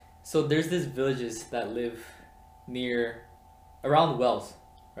So there's these villages that live around wells,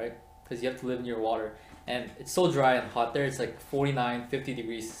 right? Because you have to live near water. And it's so dry and hot there. It's like 49, 50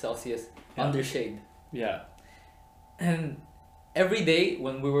 degrees Celsius under shade. Yeah. And every day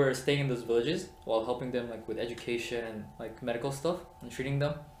when we were staying in those villages while helping them like with education and like medical stuff and treating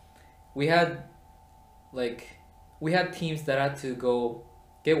them, we had teams that had to go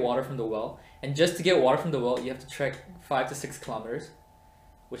get water from the well. And just to get water from the well, you have to trek 5 to 6 kilometers,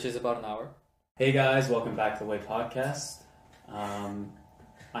 which is about an hour. Hey guys, welcome back to the Way Podcast. I'm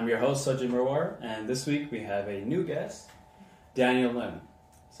your host, Sajid Murwar, and this week we have a new guest, Daniel Lim.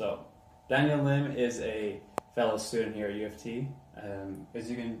 So, Daniel Lim is a fellow student here at UFT. As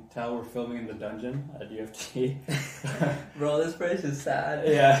you can tell, we're filming in the dungeon at UFT. Bro, this place is sad.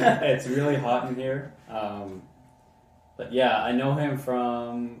 Yeah, it's really hot in here. But yeah, I know him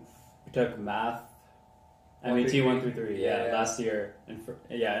from, we took math, MET 1 through 3, last year. In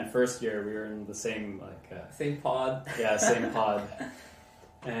first year we were in the same, same pod. Yeah, same pod.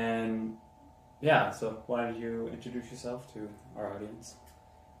 And yeah, so why don't you introduce yourself to our audience?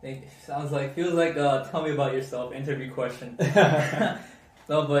 Feels like tell me about yourself interview question.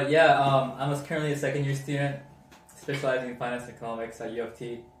 No, but yeah, I'm currently a second year student specializing in finance and economics at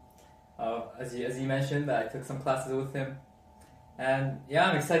UFT. As you mentioned, I took some classes with him, and yeah,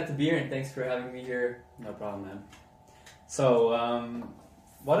 I'm excited to be here, and thanks for having me here. No problem, man. So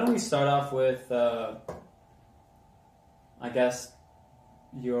why don't we start off with I guess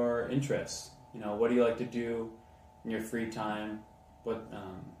your interests. You know, what do you like to do in your free time? What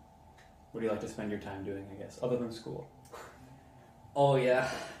do you like to spend your time doing, I guess, other than school? Oh yeah,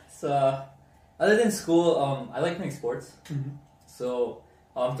 so other than school, I like playing sports. Mm-hmm. So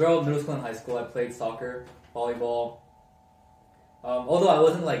throughout middle school and high school, I played soccer, volleyball. Although I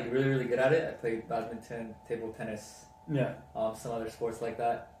wasn't like really really good at it, I played badminton, table tennis, some other sports like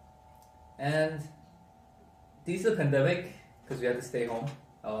that. And due to the pandemic, because we had to stay home,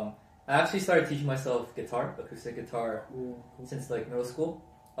 I actually started teaching myself guitar, acoustic guitar, since like middle school.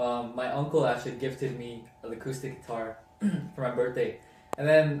 My uncle actually gifted me an acoustic guitar for my birthday, and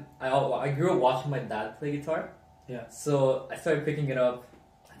then I grew up watching my dad play guitar. Yeah. So I started picking it up.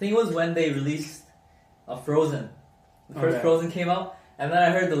 I think it was when they released Frozen. The first Frozen came out, and then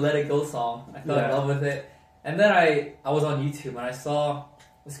I heard the Let It Go song. I fell in love with it, and then I was on YouTube and I saw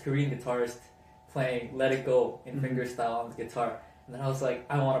this Korean guitarist playing Let It Go in fingerstyle on the guitar. And then I was like,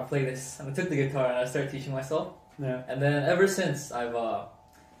 I want to play this. And I took the guitar and I started teaching myself. Yeah. And then ever since, I've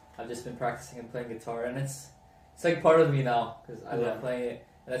just been practicing and playing guitar, and it's like part of me now because I love playing it,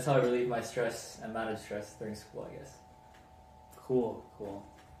 and that's how I relieve my stress and manage stress during school, I guess. Cool.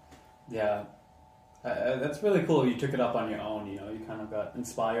 Yeah, that's really cool. You took it up on your own. You know, you kind of got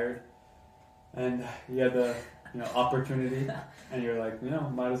inspired, and you had the opportunity, and you're like,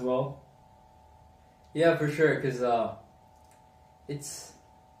 might as well. Yeah, for sure, because I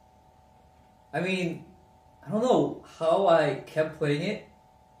don't know how I kept playing it,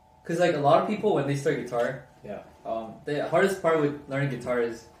 because like a lot of people when they start guitar, the hardest part with learning guitar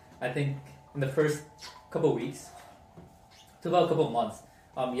is, I think, in the first couple of weeks to about a couple of months,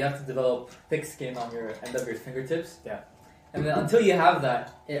 you have to develop thick skin on your end of your fingertips. Yeah. And then until you have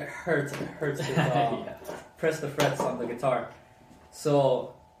that, it hurts to press the frets on the guitar.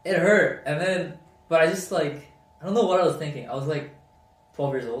 So it hurt, and then but I just I don't know what I was thinking. I was like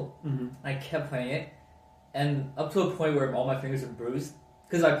 12 years old. Mm-hmm. I kept playing it, and up to a point where all my fingers were bruised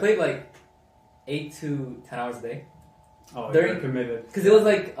because I played like 8 to 10 hours a day. Oh, you're committed. Because it was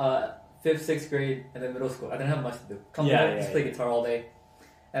like 5th, 6th grade, and then middle school. I didn't have much to do. Just play guitar all day,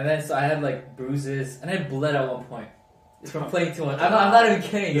 and then so I had like bruises, and I bled at one point from playing too much. I'm not even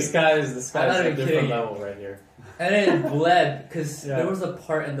kidding. This guy's a different level right here. And then it bled because there was a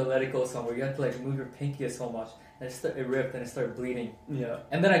part in the Let It Go song where you had to like move your pinky so much, and it ripped and it started bleeding. Yeah.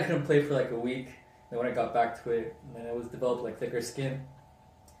 And then I couldn't play for like a week. And when I got back to it, and then it was developed like thicker skin.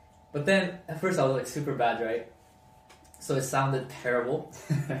 But then at first I was like super bad, right? So it sounded terrible.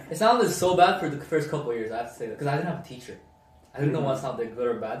 It sounded so bad for the first couple of years, I have to say that, because I didn't have a teacher. I didn't know what sounded good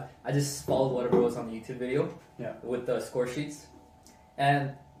or bad. I just followed whatever was on the YouTube video with the score sheets,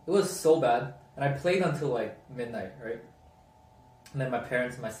 and it was so bad. And I played until like midnight, right? And then my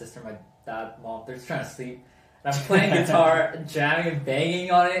parents, my sister, my dad, mom, they're just trying to sleep. And I'm playing guitar, jamming and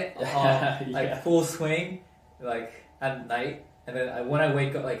banging on it, full swing, like at night. And then when I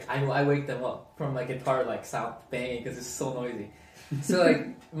wake up, I wake them up from my guitar sound banging because it's so noisy.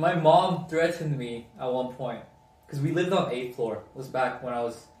 So my mom threatened me at one point because we lived on 8th floor. It was back when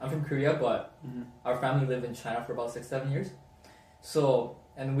I'm from Korea, but our family lived in China for about 6-7 years. So.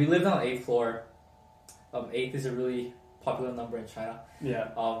 And we lived on 8th floor. 8 is a really popular number in China. Yeah.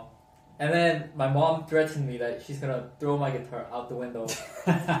 And then my mom threatened me that she's gonna throw my guitar out the window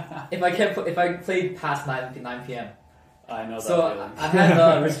if I played past 9 p.m. I know that feeling. I had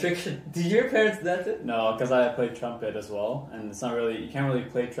a restriction. Did your parents do that too? No, because I played trumpet as well, and it's not really, you can't really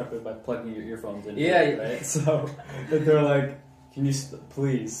play trumpet by plugging your earphones in. Yeah, right? So they're like, can you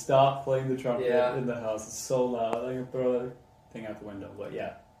please stop playing the trumpet in the house? It's so loud. I'm gonna throw the thing out the window. But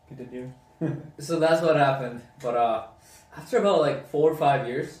yeah, continue. So that's what happened. But after about like 4 or 5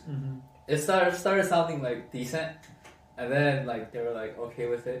 years, it started sounding like decent, and then like they were like okay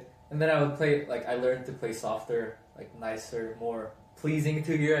with it, and then I would play like I learned to play softer, like nicer, more pleasing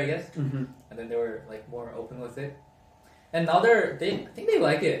to hear, I guess. And then they were like more open with it, and now I think they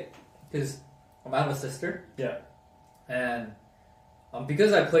like it because I have a sister. Yeah, and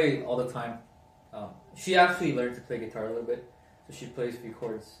because I play all the time, she actually learned to play guitar a little bit, so she plays a few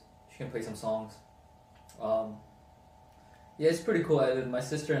chords. She can play some songs. Yeah, it's pretty cool. My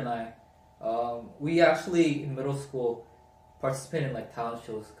sister and I, we actually in middle school participated in like talent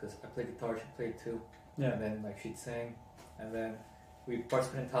shows because I played guitar, she played too. Yeah. And then like she'd sing, and then we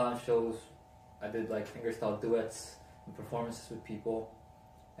participated in talent shows. I did like fingerstyle duets and performances with people,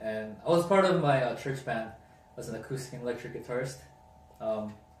 and I was part of my church band as an acoustic and electric guitarist.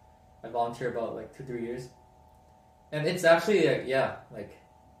 I volunteered about like 2-3 years, and it's actually like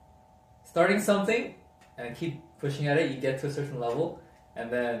starting something and keep pushing at it. You get to a certain level, and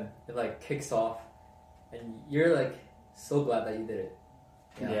then it like kicks off, and you're like so glad that you did it.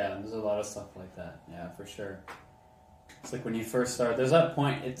 Yeah, there's a lot of stuff like that. Yeah, for sure. It's like when you first start, there's that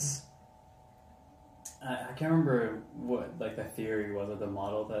point, I can't remember what like the theory was or the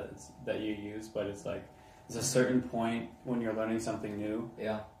model that you use, but it's like there's a certain point when you're learning something new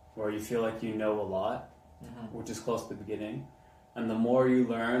where you feel like you know a lot, which is close to the beginning. And the more you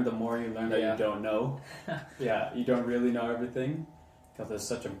learn that you don't know. You don't really know everything because there's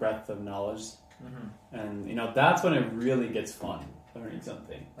such a breadth of knowledge. And, you know, that's when it really gets fun, learning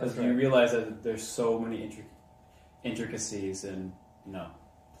something. Because you realize that there's so many intricacies in, you know,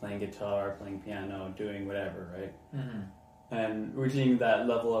 playing guitar, playing piano, doing whatever, right? And reaching that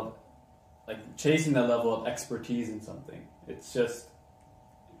level of, like, chasing that level of expertise in something.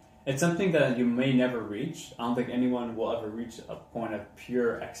 It's something that you may never reach. I don't think anyone will ever reach a point of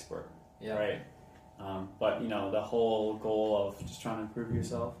pure expert, right? But, you know, the whole goal of just trying to improve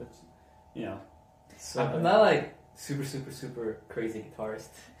yourself, it's, you know. I'm not like super crazy guitarist.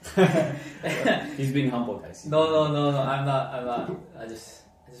 He's being humble, guys. No, I'm not. I just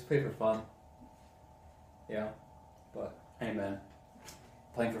play for fun. Yeah, but hey, man,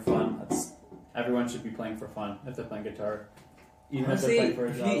 playing for fun. Everyone should be playing for fun if they're playing guitar. Even honestly, if they're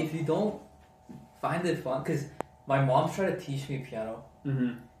playing for a job. If you don't find it fun, because my mom tried to teach me piano,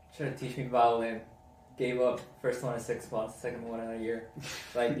 tried to teach me violin. Gave up. First one in 6 months, second one in a year.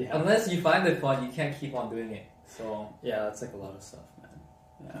 Like unless you find it fun, you can't keep on doing it. So yeah, that's like a lot of stuff, man.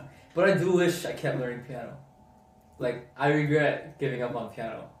 Yeah. But I do wish I kept learning piano. Like I regret giving up on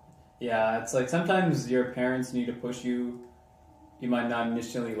piano. Yeah, it's like sometimes your parents need to push you. You might not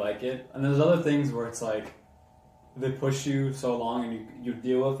initially like it, and there's other things where it's like they push you so long and you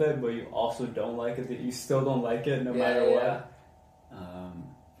deal with it, but you also don't like it. That you still don't like it no matter what.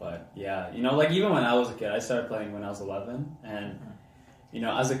 But yeah, you know, like even when I was a kid, I started playing when I was 11, and you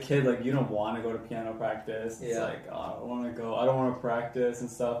know, as a kid, like you don't want to go to piano practice. It's like, oh, I don't want to go, I don't want to practice and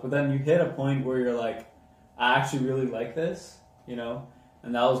stuff. But then you hit a point where you're like, I actually really like this, you know,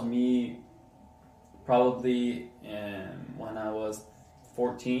 and that was me probably when I was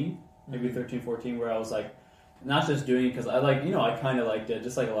 14, maybe 13, 14, where I was like, not just doing it because I like, you know, I kind of liked it,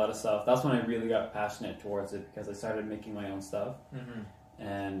 just like a lot of stuff. That's when I really got passionate towards it because I started making my own stuff.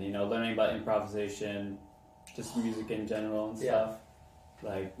 And, you know, learning about improvisation, just music in general and stuff.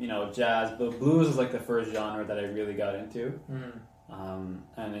 Like, you know, jazz, but blues is like the first genre that I really got into.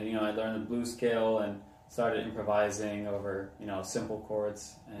 And, you know, I learned the blues scale and started improvising over, you know, simple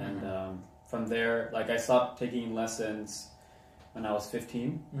chords. And from there, like I stopped taking lessons when I was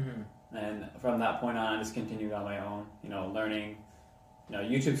 15. And from that point on, I just continued on my own, you know, learning. You know,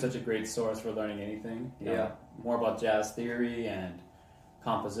 YouTube's such a great source for learning anything. You know, more about jazz theory and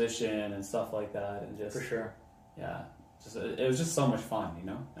composition and stuff like that, and just for sure, it was just so much fun, you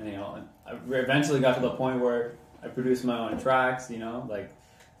know. And you know, I eventually got to the point where I produced my own tracks. You know, like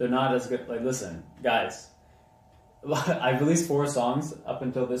they're not as good. Like, listen, guys, I've released 4 songs up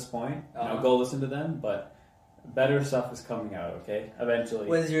until this point. You know, go listen to them, but better stuff is coming out. Okay, eventually.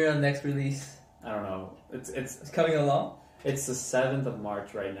 When's your next release? I don't know. It's coming along. It's the 7th of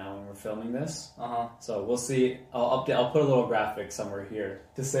March right now when we're filming this. So we'll see. I'll update. I'll put a little graphic somewhere here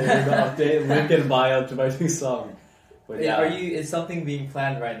to say the update, link in bio to my new song. But yeah. Is something being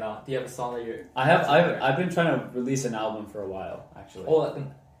planned right now? Do you have a song that you're... I've been trying to release an album for a while, actually. Oh,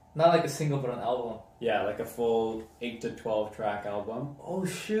 not like a single, but an album. Yeah, like a full 8 to 12 track album. Oh,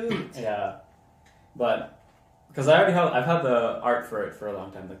 shoot. Yeah. But, because I've had the art for it for a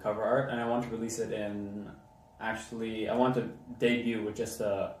long time, the cover art, and I want to release it I want to debut with just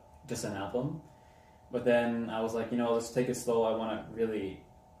an album. But then I was like, let's take it slow. I want to really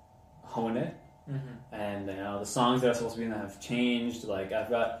hone it. Mm-hmm. And, the songs that are supposed to be in that have changed. Like,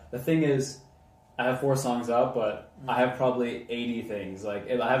 the thing is, I have 4 songs out, but I have probably 80 things. Like,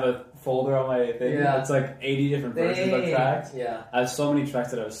 if I have a folder on my thing, it's like 80 different versions of tracks. Yeah. I have so many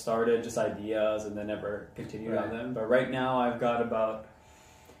tracks that I've started, just ideas, and then never continued on them. But right now, I've got about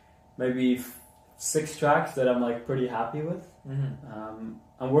maybe 6 tracks that I'm like pretty happy with. Mm-hmm.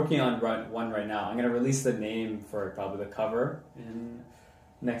 I'm working on one right now. I'm going to release the name for probably the cover in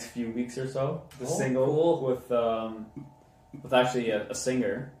next few weeks or so. The single with actually a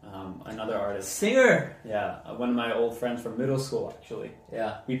singer, another artist. Singer? Yeah, one of my old friends from middle school, actually.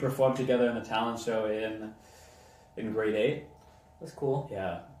 Yeah. We performed together in a talent show in grade 8. That's cool.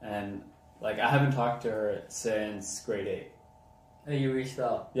 Yeah, and like I haven't talked to her since grade 8. And you reached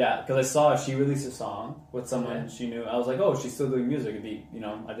out? Yeah, because I saw she released a song with someone she knew. I was like, oh, she's still doing music. It'd be,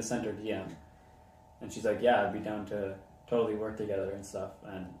 I just sent her DM. And she's like, yeah, I'd be down to totally work together and stuff.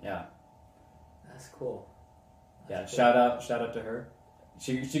 And yeah. That's cool. Cool. Shout out to her.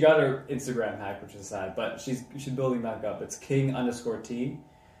 She got her Instagram hacked, which is sad, but she's building back up. It's King_T.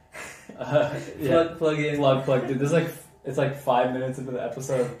 Plug in. Plug. Dude, it's like 5 minutes into the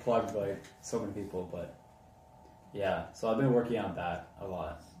episode. I've plugged like so many people, but yeah. So I've been working on that a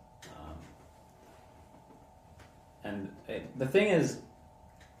lot. The thing is,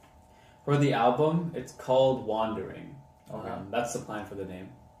 for the album, it's called Wandering. Okay. That's the plan for the name.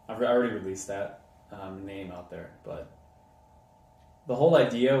 I've already released that name out there, but the whole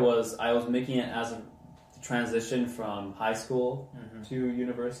idea was I was making it as a transition from high school to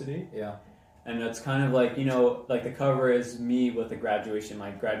university. Yeah. And it's kind of like, like the cover is me with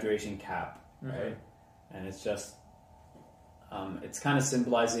my graduation cap, right? And it's just, it's kind of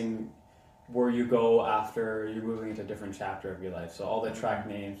symbolizing where you go after you're moving into a different chapter of your life. So all the track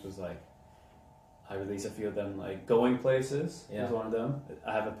names was like, I released a few of them, like Going Places was one of them.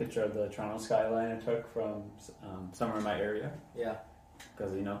 I have a picture of the Toronto skyline I took from somewhere in my area. Yeah.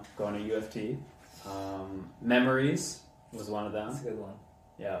 Because, going to U of T. Memories was one of them. That's a good one.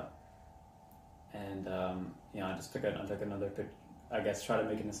 Yeah. And, I just took another picture, I guess, try to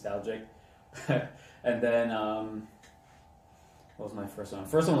make it nostalgic. And then, what was my first one?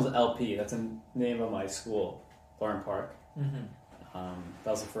 First one was LP. That's the name of my school, Lauren Park. Mm-hmm.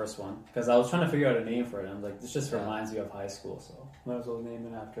 That was the first one. Because I was trying to figure out a name for it. And I was like, this just reminds you of high school, so might as well name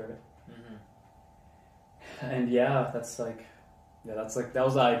it after it. Mm-hmm. And that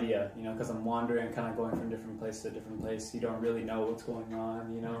was the idea, because I'm wandering, kind of going from different place to different place. You don't really know what's going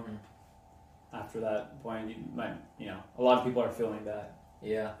on, Mm-hmm. After that point, you might, a lot of people are feeling that.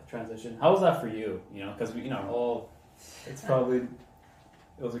 Yeah. Transition. How was that for you? Because it's probably,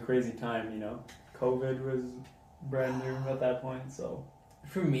 it was a crazy time, COVID was brand new at that point, so.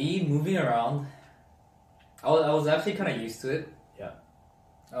 For me, moving around, I was actually kind of used to it. Yeah.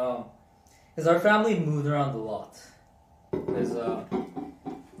 Because our family moved around a lot. Because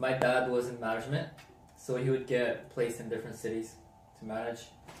my dad was in management, so he would get placed in different cities to manage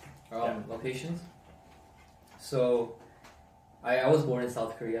locations. So I was born in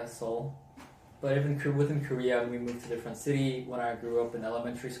South Korea, Seoul. But even within Korea, we moved to a different city when I grew up in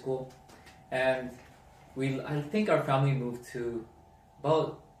elementary school. And I think our family moved to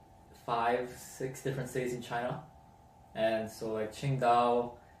about 5-6 different cities in China. And so like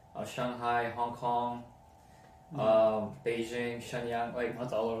Qingdao, Shanghai, Hong Kong, Beijing, Shenyang, like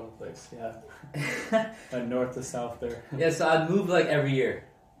that's all over the place. And north to south there. Yeah, so I'd move like every year.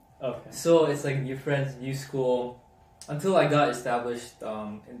 Okay. So it's like new friends, new school, until I got established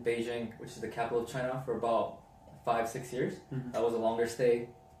in Beijing, which is the capital of China, for about 5-6 years. Mm-hmm. That was a longer stay.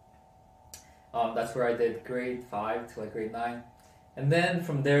 That's where I did grade 5 to like grade 9, and then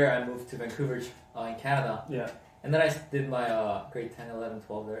from there I moved to Vancouver in Canada. Yeah. And then I did my grade 10, 11,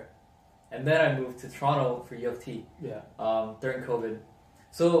 12 there. And then I moved to Toronto for U of T. Yeah. During COVID.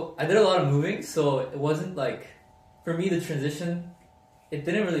 So I did a lot of moving, so it wasn't like, for me, the transition, it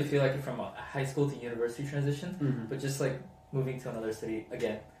didn't really feel like from a high school to university transition, but just like moving to another city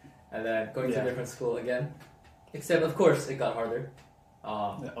again. And then going to a different school again. Except, of course, it got harder.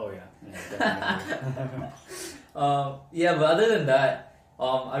 Definitely. But other than that,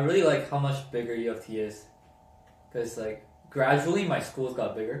 I really like how much bigger U of T is. Because like, gradually my schools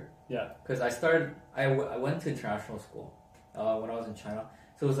got bigger. Yeah. Because I went to international school when I was in China.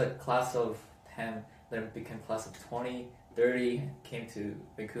 So it was like class of 10, then it became class of 20, 30, came to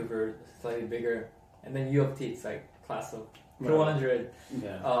Vancouver, slightly bigger. And then U of T, it's like class of 200.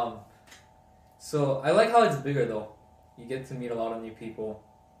 Yeah. So I like how it's bigger though. You get to meet a lot of new people.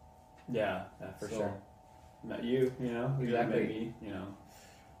 Yeah, for sure. Met you, Exactly. You met me,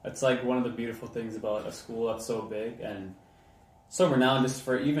 It's like one of the beautiful things about a school that's so big and so renowned just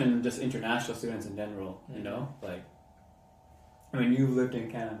for even just international students in general, Like, I mean, you've lived in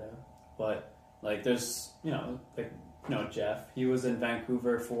Canada, but like there's, Jeff, he was in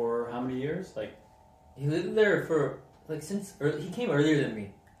Vancouver for how many years? Like, he lived there for like he came earlier than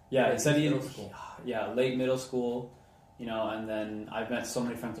me. Yeah, like, it said middle school. Yeah, late middle school, and then I've met so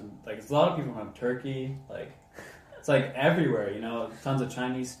many friends from, like, it's a lot of people from Turkey, like, it's like everywhere, tons of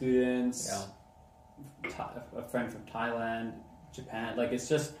Chinese students, a friend from Thailand, Japan, like, it's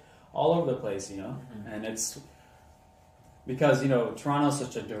just all over the place, and it's because, Toronto's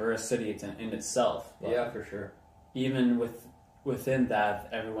such a diverse city in itself. Yeah, for sure. Even within that,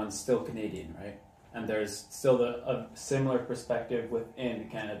 everyone's still Canadian, right? And there's still a similar perspective within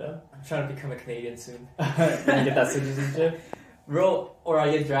Canada. I'm trying to become a Canadian soon. Gonna get that citizenship? Bro, or I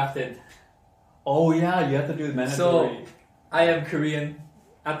get drafted. Oh yeah, you have to do the mandatory. So, I am Korean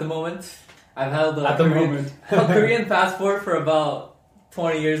at the moment. I've held a Korean passport for about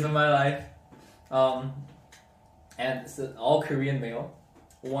 20 years of my life. And it's all Korean male.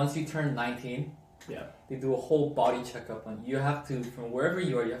 Once you turn 19, they do a whole body checkup on you. You have to, from wherever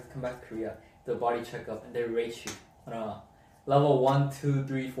you are, you have to come back to Korea. The body checkup, and they rate you on a level 1, 2,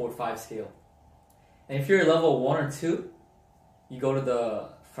 3, 4, 5 scale. And if you're level 1 or 2, you go to the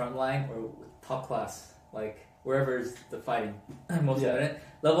front line or top class, like wherever is the fighting most evident.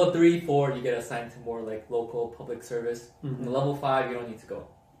 Level 3, 4, you get assigned to more like local public service. Mm-hmm. And level 5, you don't need to go.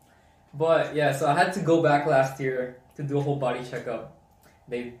 But yeah, so I had to go back last year to do a whole body checkup.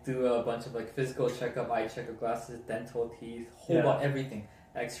 They do a bunch of like physical checkup, eye checkup, glasses, dental, teeth, everything,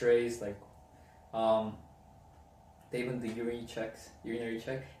 X-rays, like. They even do urinary check.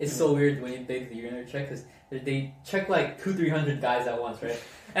 It's so weird when they do the urinary check because they check like 200-300 guys at once, right?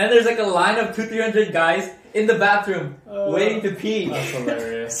 And there's like a line of 200-300 guys in the bathroom waiting to pee. That's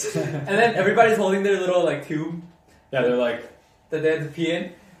hilarious. And then everybody's holding their little like tube. Yeah, they're like that they have to pee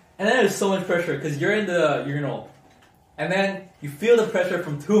in. And then there's so much pressure because you're in the urinal, and then you feel the pressure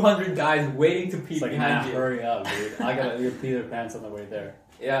from 200 guys waiting to pee behind you. Hurry up, dude! I gotta pee their pants on the way there.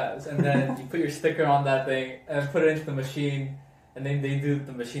 Yeah, and then you put your sticker on that thing and put it into the machine, and then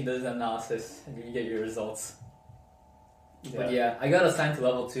the machine does the analysis, and you get your results. Yeah. But yeah, I got assigned to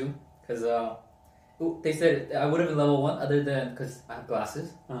level 2 because they said I would have been level 1 other than because I have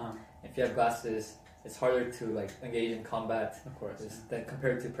glasses. Uh-huh. If you have glasses, it's harder to like engage in combat, of course, than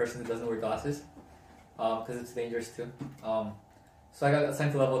compared to a person who doesn't wear glasses, because it's dangerous too. So I got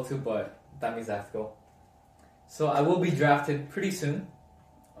assigned to level 2, but that means I have to go. So I will be drafted pretty soon.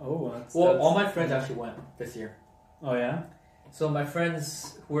 Oh, all my friends actually went this year. Oh yeah. So my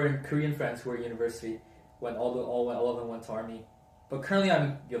friends who were Korean friends who were at university went all of them went to army. But currently I'm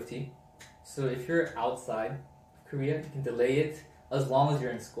in U of T. So if you're outside of Korea, you can delay it as long as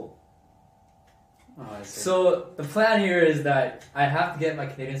you're in school. Oh, I see. So the plan here is that I have to get my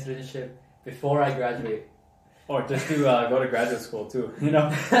Canadian citizenship before I graduate. Or just to go to graduate school too, Get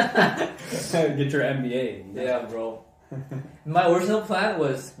your MBA. Yeah, bro. My original plan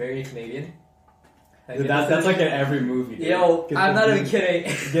was marry a Canadian. Dude, that's like in every movie. Dude. Yo, I'm not even kidding.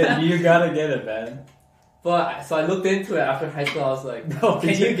 You gotta get it, man. But so I looked into it after high school. I was like, "No, can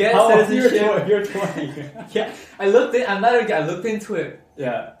you get citizenship?" You're 20. Yeah, I looked into it.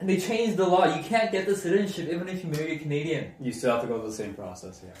 Yeah, and they changed the law. You can't get the citizenship even if you marry a Canadian. You still have to go through the same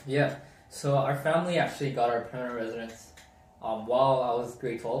process. Yeah. Yeah. So our family actually got our permanent residence while I was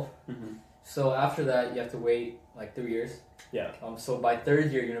grade 12. Mm-hmm. So after that, you have to wait like 3 years. Yeah. So by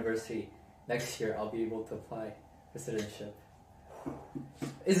third year university, next year, I'll be able to apply for citizenship.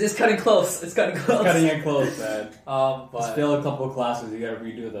 It's cutting close. It's cutting close. It's cutting it close, man. But just fail a couple of classes, you gotta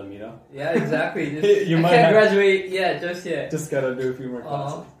redo them, Yeah, exactly. I can't graduate just yet. Just gotta do a few more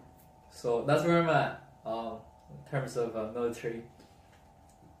classes. So that's where I'm at in terms of military.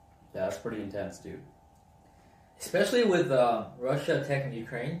 Yeah, that's pretty intense, dude. Especially with Russia attacking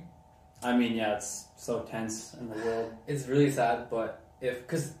Ukraine. I mean, yeah, it's so tense in the world. It's really sad, but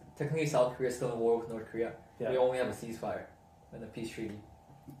because technically South Korea is still in war with North Korea, we only have a ceasefire and a peace treaty.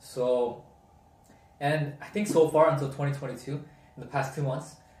 So, and I think so far until 2022, in the past 2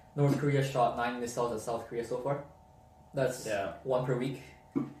 months, North Korea shot 9 missiles at South Korea so far. That's 1 per week.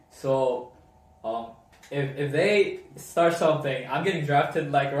 So, if they start something, I'm getting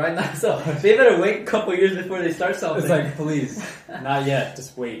drafted like right now. So they better wait a couple years before they start something. It's like, please, not yet.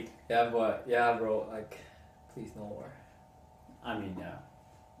 Just wait. Yeah, but yeah, bro. Like, please no more. I mean, yeah.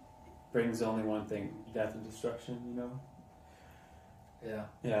 Brings only one thing: death and destruction. You know. Yeah.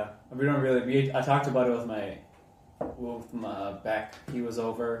 Yeah. We don't really. I talked about it with my Beck. He was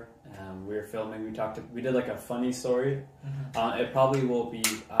over. We were filming. We did like a funny story. Mm-hmm. It probably will be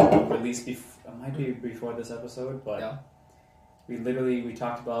released. It might be before this episode, but yeah. We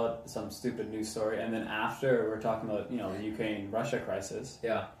talked about some stupid news story, and then after we're talking about the Ukraine-Russia crisis.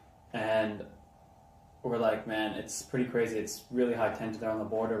 Yeah. And we're like, man, it's pretty crazy. It's really high tension there on the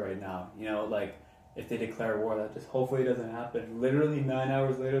border right now. Like if they declare war, that just hopefully doesn't happen. Literally 9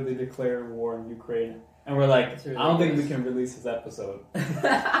 hours later, they declare war in Ukraine. And we're like, I don't think we can release this episode. We're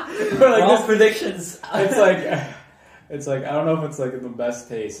like, wrong predictions. It's like, I don't know if it's like in the best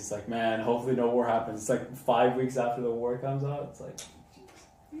taste. It's like, man, hopefully no war happens. It's like 5 weeks after the war comes out. It's like,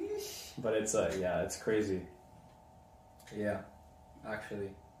 but it's it's crazy. Yeah,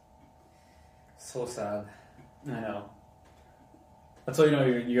 actually. So sad. I know. That's why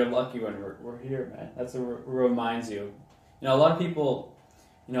you're lucky when we're here, man. That's what reminds you. A lot of people.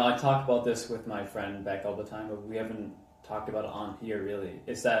 I talk about this with my friend Beck all the time, but we haven't talked about it on here really.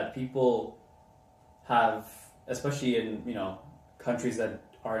 It's that people have, especially in countries that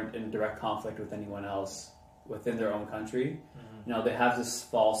aren't in direct conflict with anyone else within their own country. Mm-hmm. They have this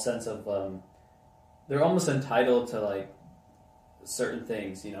false sense of they're almost entitled to like certain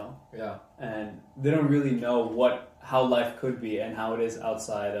things, Yeah. And they don't really know how life could be and how it is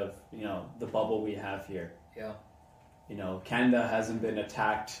outside of the bubble we have here. Yeah. Canada hasn't been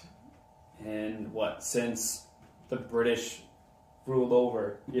attacked in since the British ruled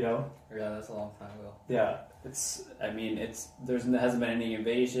over, Yeah, that's a long time ago. Yeah, there hasn't been any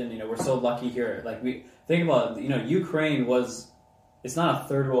invasion. We're so lucky here. Like we think about, Ukraine it's not a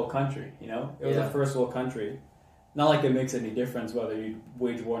third world country. It was a first world country. Not like it makes any difference whether you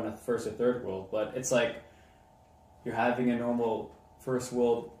wage war in a first or third world, but it's like you're having a normal first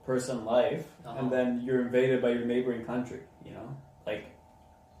world person life, and then you're invaded by your neighboring country. Like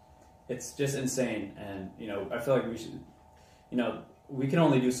it's just insane. And I feel like we should, we can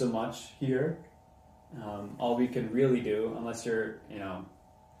only do so much here. All we can really do, unless you're,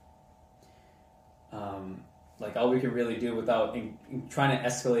 all we can really do without trying to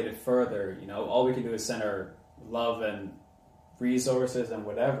escalate it further, all we can do is send our love and resources and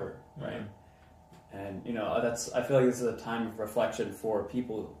whatever, right? And I feel like this is a time of reflection for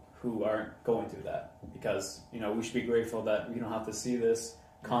people who aren't going through that, because we should be grateful that we don't have to see this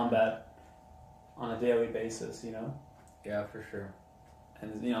combat on a daily basis. Yeah, for sure.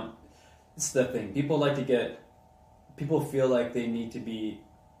 And it's the thing. People feel like they need to be.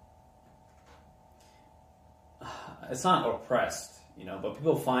 It's not oppressed, but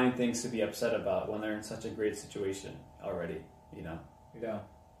people find things to be upset about when they're in such a great situation already, Yeah.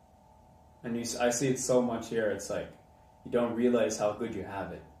 And I see it so much here. It's like you don't realize how good you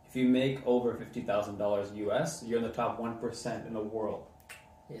have it. If you make over $50,000 US, you're in the top 1% in the world.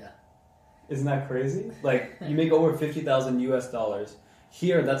 Yeah. Isn't that crazy? Like you make over $50,000 US dollars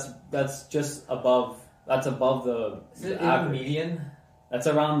here. That's just above. That's above the average. Median. That's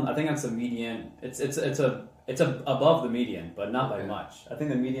around. I think that's the median. It's above the median, but not by much. I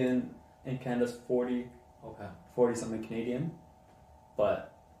think the median in Canada is 40. Okay. 40 something Canadian, but.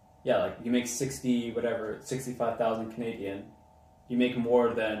 Yeah, like you make 65,000 Canadian, you make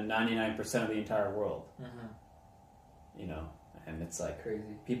more than 99% of the entire world. Mm-hmm. And it's like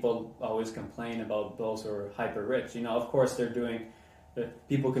crazy. People always complain about those who are hyper rich. Of course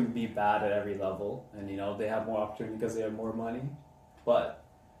people can be bad at every level, and they have more opportunity because they have more money, but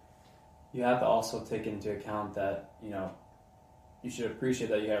you have to also take into account that you should appreciate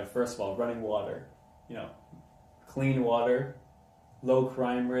that you have, first of all, running water, clean water. Low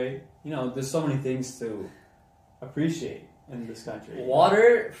crime rate. There's so many things to appreciate in this country.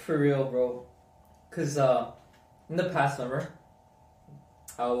 Water, for real, bro. Because in the past summer,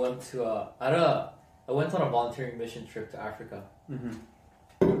 I went on a volunteering mission trip to Africa.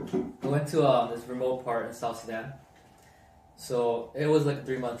 Mm-hmm. I went to this remote part in South Sudan. So it was like a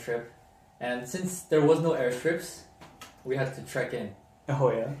 3-month trip. And since there was no airstrips, we had to trek in.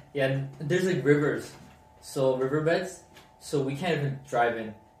 Oh, yeah? Yeah, there's like rivers. So riverbeds. So we can't even drive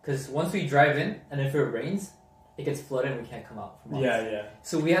in, because once we drive in, and if it rains, it gets flooded and we can't come out from us. Yeah.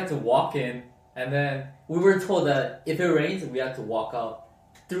 So we had to walk in, and then we were told that if it rains, we had to walk out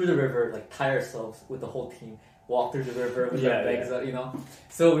through the river, like tie ourselves with the whole team, walk through the river with our bags out,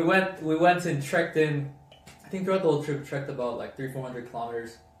 So we went and trekked in. I think throughout the whole trip, trekked about like 300-400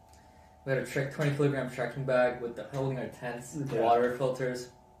 kilometers. We had a 20-kilogram trekking bag with holding our tents, water filters.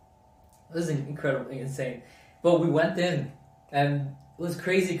 It was incredible, insane. But we went in, and it was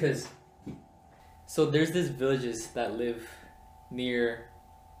crazy because... So there's these villages that live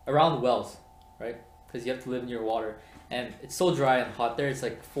around wells, right? Because you have to live near water. And it's so dry and hot there. It's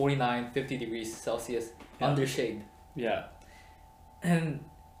like 49, 50 degrees Celsius under shade. Yeah. And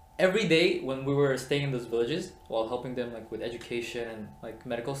every day when we were staying in those villages, while helping them like with education and like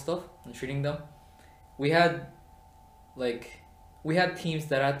medical stuff and treating them, we had teams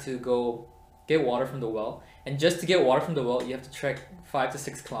that had to go get water from the well. And just to get water from the well, you have to trek 5 to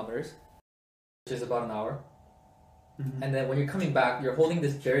 6 kilometers, which is about an hour. Mm-hmm. And then when you're coming back, you're holding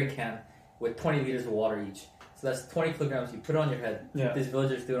this jerry can with 20 liters of water each. So that's 20 kilograms. You put it on your head. Yeah. These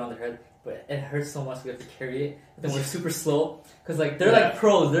villagers do it on their head, but it hurts so much we have to carry it. But then we're super slow because like they're like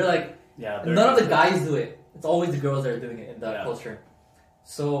pros. They're like none of the guys do it. It's always the girls that are doing it in that culture.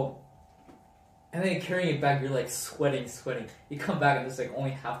 So, and then carrying it back, you're like sweating. You come back and there's like only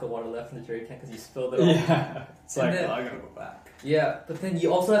half the water left in the jerry can because you spilled it all. Yeah, it's and like then, I gotta go back. Yeah, but then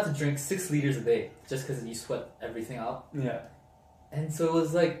you also have to drink 6 liters a day just because you sweat everything out. Yeah. And so it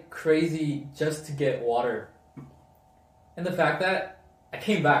was like crazy just to get water. And the fact that I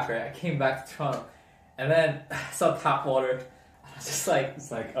came back to Toronto, and then I saw tap water. I was just like,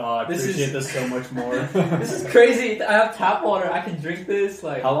 it's like, oh, I appreciate this so much more. This is crazy. I have tap water. I can drink this.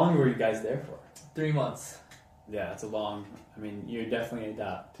 Like, how long were you guys there for? 3 months. Yeah, it's a long. I mean, you definitely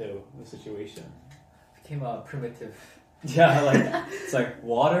adapt to the situation. Became primitive. Yeah, like it's like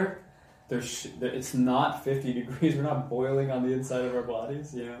water. It's not 50 degrees. We're not boiling on the inside of our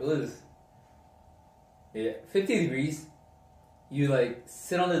bodies. You know. It was. Yeah, 50 degrees. You like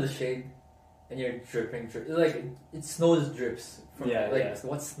sit under the shade, and you're dripping. Like snow just drips from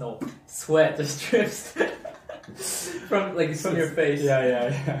what's snow? Sweat just drips from your face.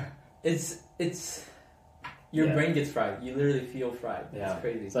 Yeah. It's your brain gets fried. You literally feel fried. Yeah. It's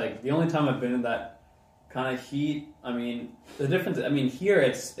crazy. It's like the only time I've been in that kind of heat. I mean, the difference. I mean, here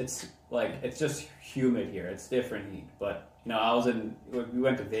it's like it's just humid here. It's different heat. But you know, we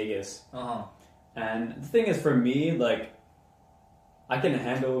went to Vegas. Uh-huh. And the thing is, for me, like, I can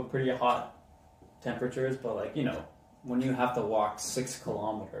handle pretty hot temperatures, but like, you know, when you have to walk 6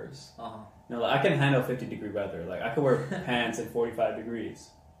 kilometers, you know, like, I can handle 50-degree weather. Like, I could wear pants at 45 degrees.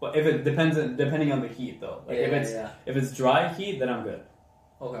 But if it depending on the heat, though. Like, if it's dry heat, then I'm good.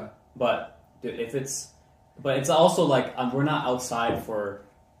 Okay. But dude, but it's also like we're not outside for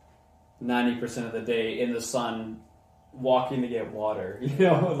 90% of the day in the sun, walking to get water. You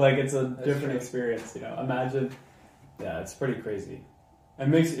know, like it's a different experience. You know, imagine. Yeah, it's pretty crazy.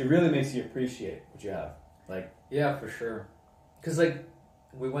 It really makes you appreciate what you have. Like, yeah, for sure. Because like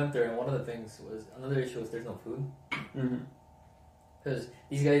we went there, and one of the things was another issue was there's no food. Because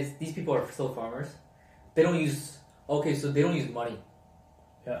these people are still farmers. They don't use money.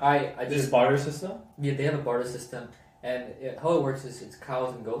 Yeah. I just barter system. Yeah, they have a barter system, and how it works is it's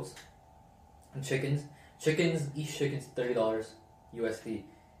cows and goats, and chickens. Each chicken's $30 USD.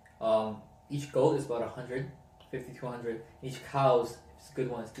 Each goat is about $150 to $100. Each cow's, if it's a good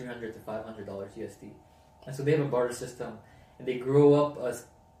one, is $300 to $500 USD. And so they have a barter system, and they grow up as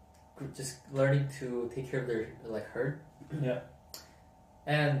just learning to take care of their like herd. Yeah.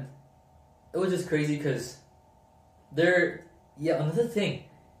 And it was just crazy because another thing,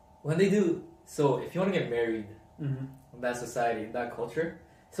 when they do, so if you want to get married in that society, in that culture,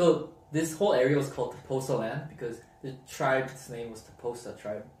 so this whole area was called Toposa land because the tribe's name was Toposa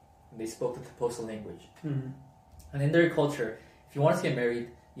tribe, and they spoke the Toposa language. And in their culture, if you want to get married,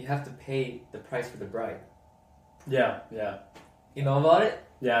 you have to pay the price for the bride. Yeah. You know about it?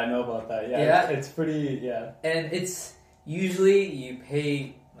 Yeah, I know about that. Yeah. It's pretty, yeah. And it's usually you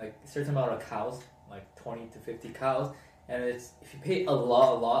pay like a certain amount of cows, like 20 to 50 cows, and if you pay a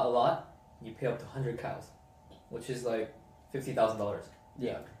lot, you pay up to 100 cows, which is like $50,000.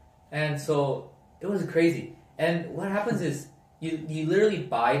 Yeah. And so it was crazy. And what happens is you literally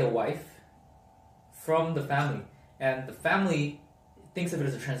buy the wife from the family, and the family thinks of it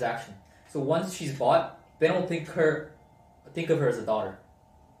as a transaction. So once she's bought, they don't think of her as a daughter.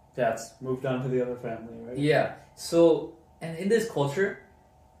 Yeah, it's moved on to the other family, right? Yeah. So, and in this culture,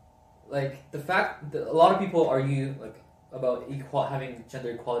 like the fact that a lot of people argue like about having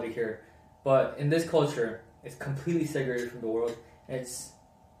gender equality here, but in this culture, it's completely segregated from the world.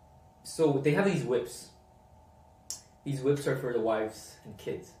 So they have these whips. These whips are for the wives and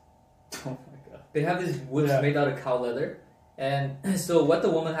kids. Oh my god. They have these whips made out of cow leather. And so what the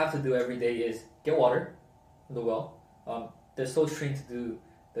women have to do every day is get water from the well. They're so trained to do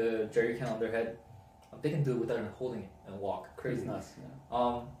the jerry can on their head. They can do it without even holding it and walk. Crazy. Nice,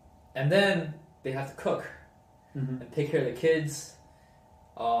 yeah. And then they have to cook and take care of the kids,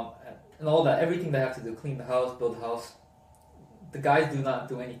 and all that. Everything they have to do: clean the house, build the house. The guys do not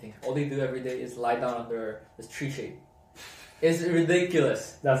do anything. All they do every day is lie down under this tree shade. It's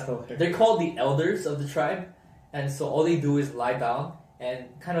ridiculous. That's hilarious. They're called the elders of the tribe, and so all they do is lie down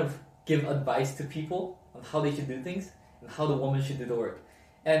and kind of give advice to people on how they should do things and how the woman should do the work.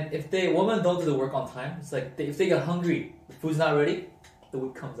 And if the woman don't do the work on time, it's like if they get hungry, the food's not ready, the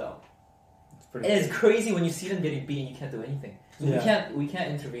wood comes out. And it's crazy when you see them getting beaten. You can't do anything. So we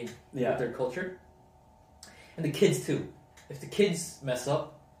can't intervene with their culture. And the kids too. If the kids mess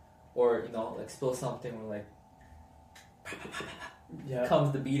up, or like spill something, or like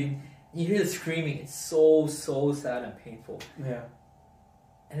comes the beating. You hear the screaming. It's so sad and painful. Yeah.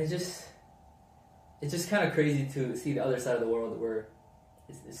 And it's just kind of crazy to see the other side of the world where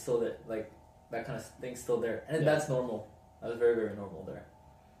it's still there, like that kind of thing's still there, and that's normal. That was very, very normal there.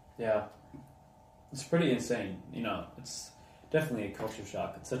 Yeah, it's pretty insane. It's definitely a culture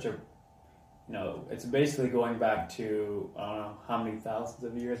shock. It's such a it's basically going back to, I don't know how many thousands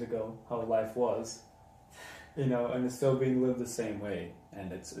of years ago, how life was, and it's still being lived the same way.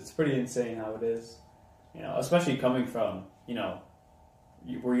 And it's pretty insane how it is, especially coming from,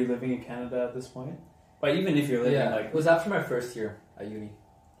 were you living in Canada at this point? But even if you're living it was after my first year at uni,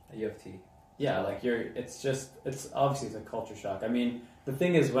 at UFT. Yeah, it's obviously it's a culture shock. I mean, the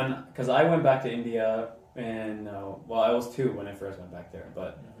thing is because I went back to India and, I was 2 when I first went back there,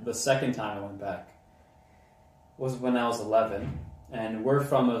 but the second time I went back was when I was 11, and we're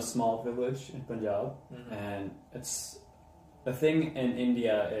from a small village in Punjab, and the thing in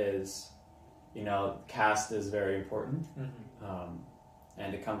India is, caste is very important,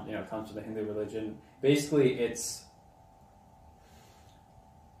 and it comes from the Hindu religion. Basically, it's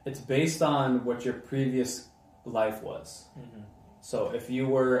based on what your previous life was. So if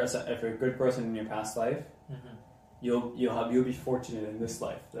you're a good person in your past life, you'll be fortunate in this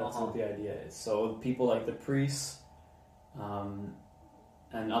life. That's what the idea is. So people like the priests,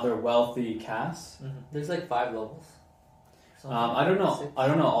 and other wealthy castes. There's like 5 levels. I don't know. 6. I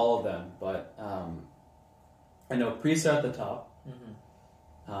don't know all of them, but I know priests are at the top.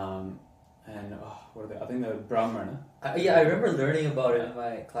 And what are they? I think they're Brahmana. I remember learning about it in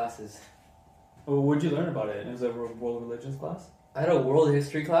my classes. Well, what did you learn about it? It was a world religions class? I had a world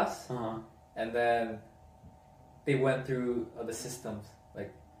history class, and then they went through the systems.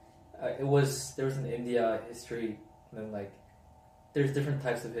 Like, there was an India history, and then there's different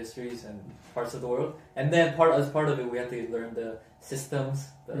types of histories and parts of the world. And then as part of it, we had to learn the systems,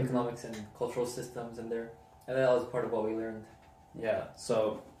 the economics and cultural systems in there. And that was part of what we learned. Yeah,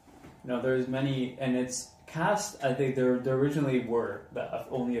 so, there's many, and it's caste, I think there originally were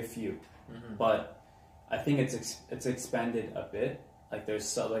only a few, but I think it's expanded a bit. Like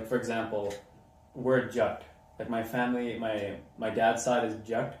there's for example, we're Jat. Like my family, my dad's side is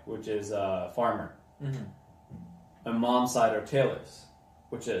Jat, which is a farmer. My mom's side are tailors,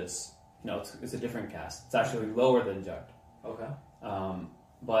 which is it's a different caste. It's actually lower than Jat. Okay.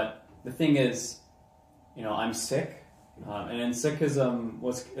 But the thing is, I'm Sikh, and in Sikhism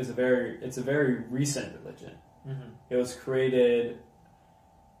it's a very recent religion. It was created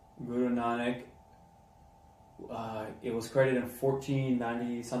Guru Nanak. It was created in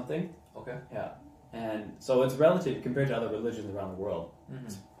 1490 something. Okay. Yeah, and so it's relative compared to other religions around the world.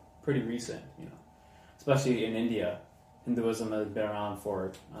 It's pretty recent, especially in India. Hinduism has been around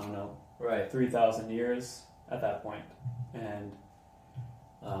for 3,000 years at that point, and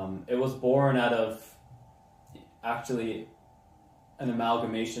it was born out of actually an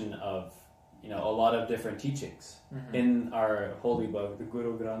amalgamation of a lot of different teachings in our holy book, the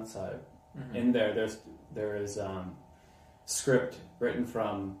Guru Granth Sahib. In there is script written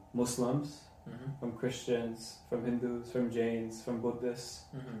from Muslims, from Christians, from Hindus, from Jains, from Buddhists.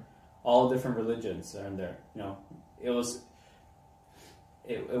 All different religions are in there. It was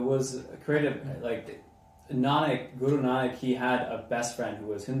created like Guru Nanak. He had a best friend who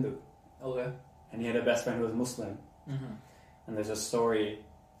was Hindu. Okay. And he had a best friend who was Muslim. And there's a story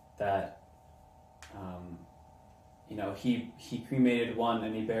that he cremated one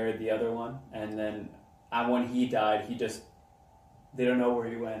and he buried the other one, and then when he died, they don't know where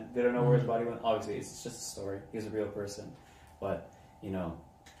he went. They don't know where his body went. Obviously, it's just a story. He's a real person, but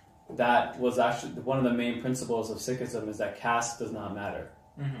that was actually one of the main principles of Sikhism, is that caste does not matter.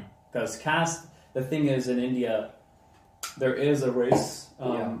 Because caste, the thing is, in India, there is a race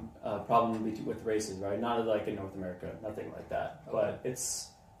problem with races, right? Not like in North America, nothing like that. Okay. But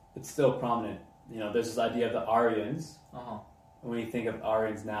it's still prominent. There's this idea of the Aryans. When you think of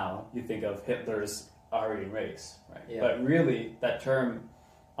Aryans now, you think of Hitler's Aryan race, right? Yeah. But really, that term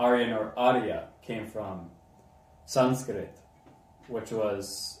Aryan or Arya came from Sanskrit, which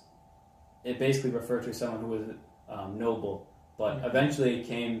was, it basically referred to someone who was noble, but eventually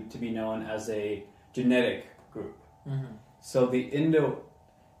came to be known as a genetic group. So the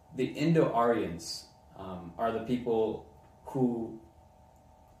Indo-Aryans are the people who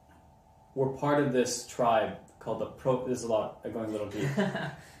were part of this tribe called there's a lot, I'm going a little deep.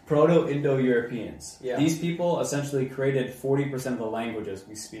 Proto-Indo-Europeans. Yeah. These people essentially created 40% of the languages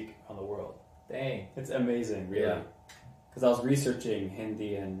we speak on the world. Dang. It's amazing, really. Because I was researching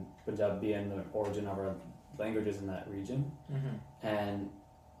Hindi and Punjabi and the origin of our languages in that region. And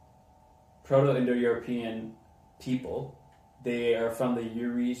Proto-Indo-European people, they are from the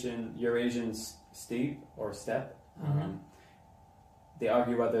Eurasian steppe or steppe. They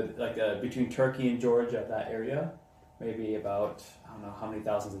argue whether, between Turkey and Georgia, that area, maybe about, I don't know how many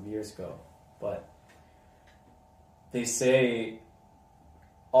thousands of years ago, but they say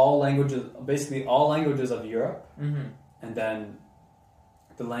basically all languages of Europe, and then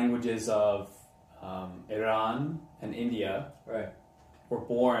the languages of Iran and India, were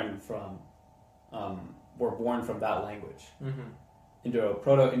born from that language,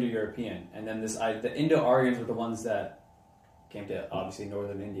 Proto-Indo-European, and then the Indo-Aryans were the ones that came to obviously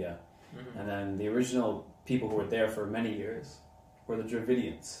northern India, and then the original people who were there for many years were the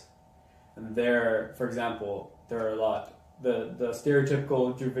Dravidians, and there, for example, there are a lot. The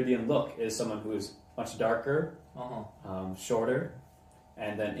stereotypical Dravidian look is someone who is much darker, shorter,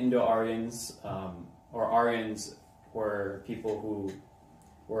 and then Indo-Aryans or Aryans were people who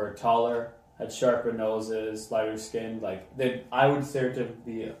were taller, had sharper noses, lighter skin. I would stereotypically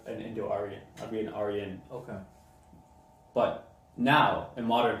be an Indo-Aryan. I'd be an Aryan. Okay. But now, in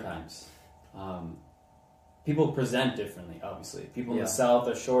modern times, people present differently, obviously. People in the south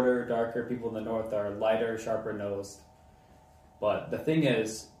are shorter, darker. People in the north are lighter, sharper nosed. But the thing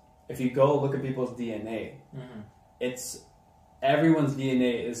is, if you go look at people's DNA, everyone's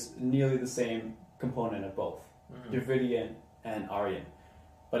DNA is nearly the same component of both, Dravidian and Aryan.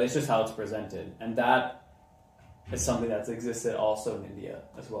 But it's just how it's presented. And that is something that's existed also in India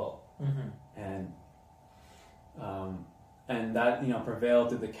as well. And that, prevailed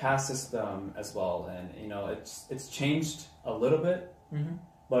through the caste system as well. And, it's changed a little bit,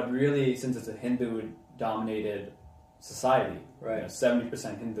 but really, since it's a Hindu-dominated society,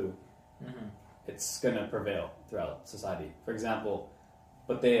 70% Hindu, it's going to prevail throughout society. For example,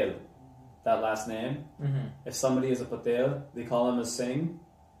 Patel, that last name, if somebody is a Patel, they call them a Singh.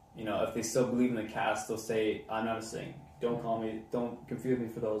 If they still believe in the caste, they'll say, I'm not a Singh. Don't call me, don't confuse me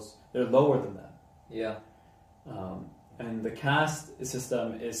for those. They're lower than that. Yeah. And the caste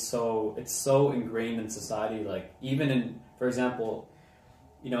system it's so ingrained in society. Even in, for example,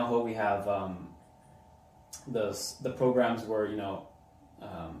 how we have the programs where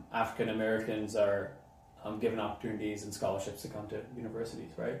African Americans are given opportunities and scholarships to come to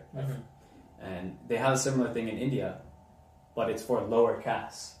universities, right? And they have a similar thing in India, but it's for lower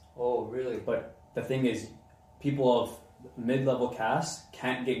castes. Oh, really? But the thing is, people of mid-level castes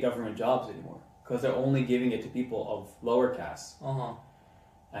can't get government jobs anymore because they're only giving it to people of lower castes.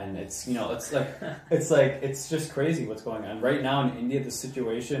 And it's it's just crazy what's going on right now in India. The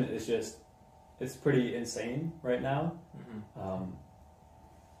situation is it's pretty insane right now.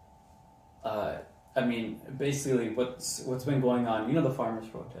 Basically, what's been going on? The farmers'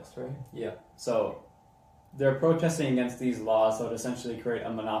 protest, right? Yeah. So they're protesting against these laws that would essentially create a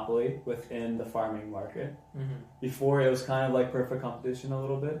monopoly within the farming market. Before, it was kind of like perfect competition a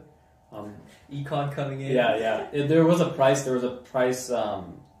little bit. Econ coming in. Yeah. There was a price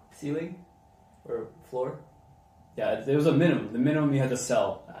ceiling or floor. Yeah, there was a minimum. The minimum you had to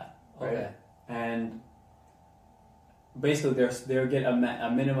sell at. Right? Okay. And basically, they'll get a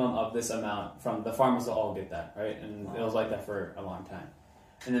minimum of this amount from the farmers. Will all get that, right? And it was like that for a long time.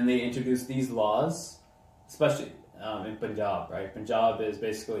 And then they introduced these laws, especially in Punjab, right? Punjab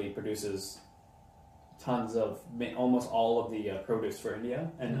produces tons of, almost all of the produce for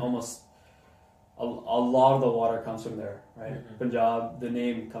India, and almost a lot of the water comes from there, right? Punjab, the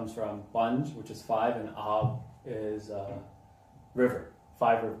name comes from Panj, which is 5, and Ab is river,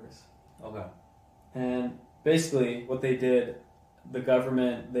 5 rivers. Okay. And basically, what they did, the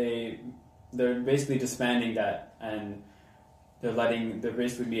government, they're basically disbanding that, and they're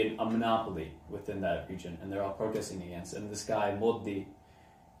basically be a monopoly within that region, and they're all protesting against. And this guy Modi,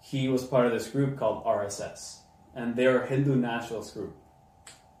 he was part of this group called RSS, and they're a Hindu nationalist group.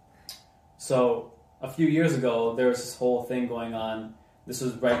 So a few years ago, there was this whole thing going on. This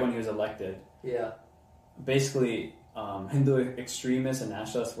was right when he was elected. Yeah. Basically, Hindu extremists and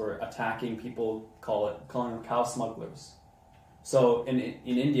nationalists were attacking people, calling them cow smugglers, So in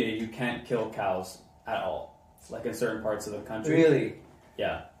India, you can't kill cows at all. Like in certain parts of the country. Really?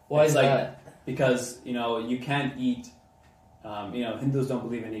 Yeah. Why is that? Because, you can't eat, Hindus don't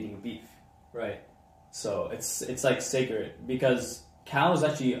believe in eating beef. Right. So it's like sacred because cows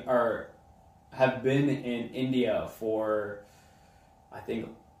actually have been in India for, I think,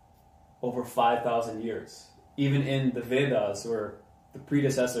 over 5,000 years. Even in the Vedas, were the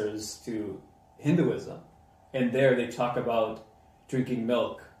predecessors to Hinduism. And there they talk about drinking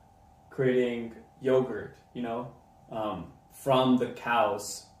milk, creating yogurt, from the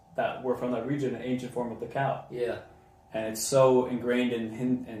cows that were from that region, an ancient form of the cow. Yeah. And it's so ingrained in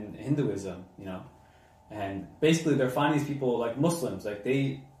Hinduism, And basically they're finding these people like Muslims, like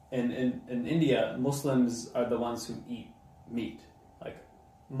they, in India, Muslims are the ones who eat meat. Like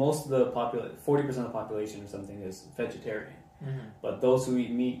most of the 40% of the population or something is vegetarian. Mm-hmm. But those who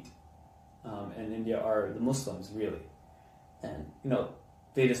eat meat in India are the Muslims, really. And,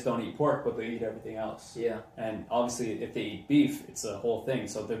 they just don't eat pork, but they eat everything else. Yeah. And obviously, if they eat beef, it's a whole thing.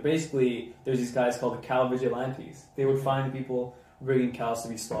 So there's these guys called the cow vigilantes. They would find people bringing cows to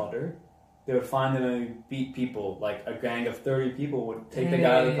be slaughtered. They would find them and beat people. Like a gang of 30 people would take the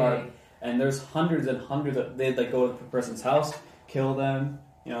guy out of the car. And there's hundreds and hundreds they'd go to the person's house, kill them.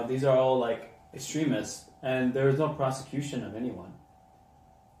 These are all like extremists. And there's no prosecution of anyone.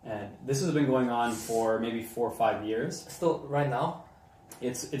 And this has been going on for maybe 4 or 5 years. Still, right now?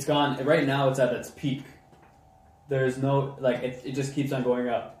 It's gone. Right now, it's at its peak. There's no it just keeps on going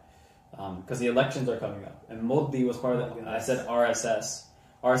up because the elections are coming up. And Modi was part of I said RSS.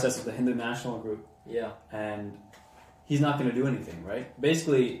 RSS is the Hindu National Group. Yeah. And he's not going to do anything, right?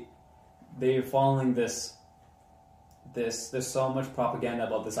 Basically, they're following this. There's so much propaganda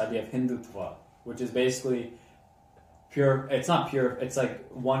about this idea of Hindutva, which is basically pure. It's not pure. It's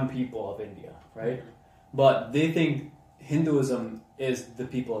like one people of India, right? Mm-hmm. But they think Hinduism is the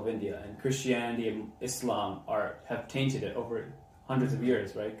people of India, and Christianity and Islam have tainted it over hundreds of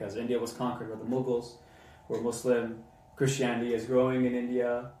years, right? Because India was conquered by the Mughals, who were Muslim. Christianity is growing in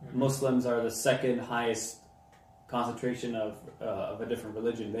India. Mm-hmm. Muslims are the second highest concentration of a different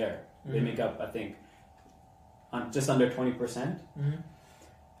religion there. Mm-hmm. They make up, I think, just under 20%. Mm-hmm.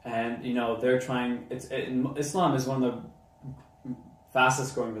 And they're trying. Islam is one of the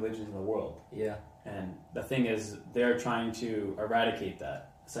fastest growing religions in the world. Yeah. And the thing is, they're trying to eradicate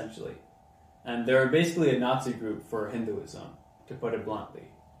that, essentially. And they're basically a Nazi group for Hinduism, to put it bluntly.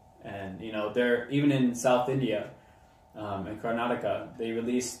 And, they're, even in South India, in Karnataka, they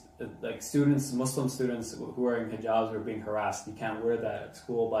released, Muslim students who are in hijabs were being harassed. You can't wear that at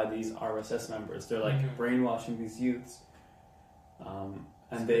school by these RSS members. They're, brainwashing these youths.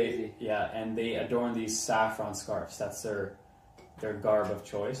 And they adorn these saffron scarves. That's their garb of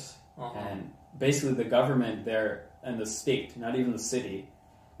choice. Uh-huh. And basically the government there and the state, not even the city,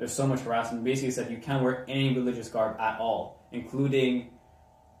 there's so much harassment. Basically said you can't wear any religious garb at all, including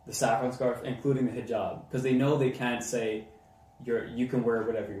the saffron scarf, including the hijab, because they know they can't say you can wear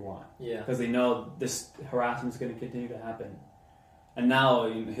whatever you want. Yeah. Because they know this harassment is going to continue to happen. And now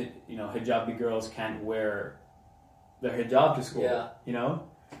hijabi girls can't wear their hijab to school. Yeah.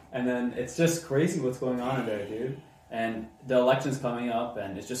 And then it's just crazy what's going on in there, dude. And the election's coming up,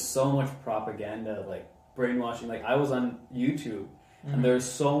 and it's just so much propaganda, brainwashing. I was on YouTube, and there's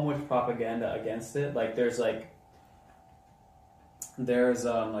so much propaganda against it. There's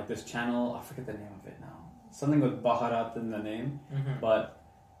this channel, I forget the name of it now. Something with Bharat in the name, but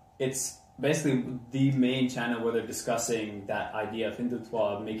it's basically the main channel where they're discussing that idea of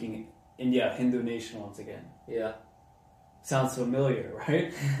Hindutva, making India a Hindu nation once again. Yeah. Sounds familiar,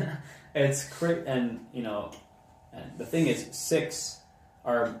 right? It's crazy, and and the thing is, Sikhs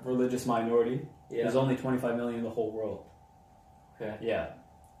are a religious minority. Yeah. There's only 25 million in the whole world. Okay. Yeah.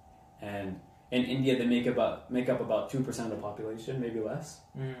 And in India, they make up about 2% of the population, maybe less.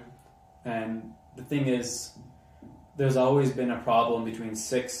 Mm. And the thing is, there's always been a problem between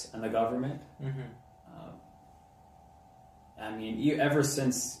Sikhs and the government. Mm-hmm. Ever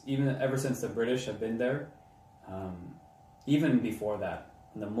since the British have been there, even before that,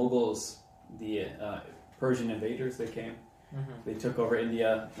 the Mughals, the Persian invaders, they came. Mm-hmm. They took over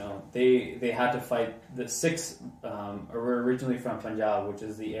India. They had to fight. The Sikhs were originally from Punjab, which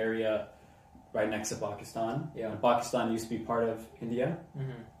is the area right next to Pakistan. Yeah. And Pakistan used to be part of India.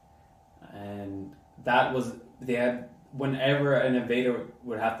 Mm-hmm. And whenever an invader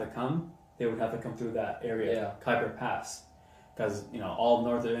would have to come, they would have to come through that area, Khyber Pass, because all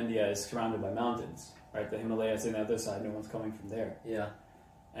northern India is surrounded by mountains, right? The Himalayas on the other side, no one's coming from there. Yeah.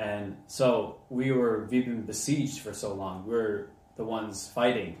 And so we've been besieged for so long. We're the ones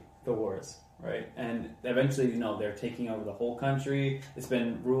fighting the wars, right? And eventually, they're taking over the whole country. It's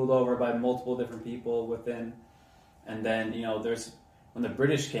been ruled over by multiple different people within. And then, there's when the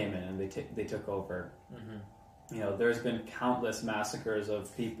British came in and they took over. Mm-hmm. There's been countless massacres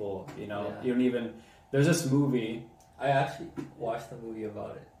of people. You don't even. There's this movie. I actually watched the movie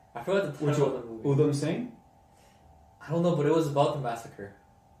about it. I forgot the title of the movie. Udham Singh? I don't know, but it was about the massacre.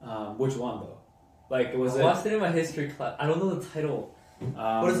 Which one though? I watched it in my history class. I don't know the title.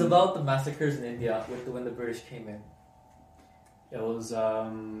 But it's about the massacres in India when the British came in. It was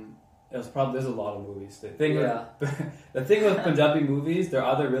probably, there's a lot of movies. The thing with Punjabi movies, they're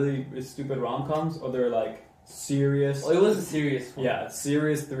either really stupid rom-coms or they're like serious. Oh, it was a serious one. Yeah,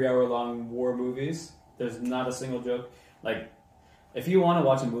 serious 3-hour-long war movies. There's not a single joke. Like, if you want to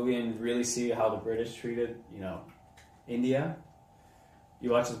watch a movie and really see how the British treated, India, you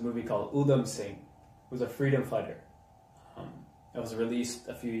watch this movie called Udham Singh, who's a freedom fighter. It was released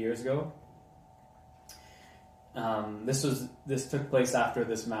a few years ago. This took place after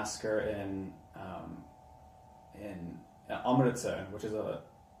this massacre in Amritsar, which is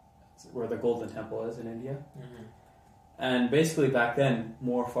where the Golden Temple is in India. Mm-hmm. And basically back then,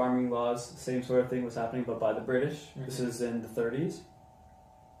 more farming laws, same sort of thing was happening, but by the British. Mm-hmm. This is in the 30s.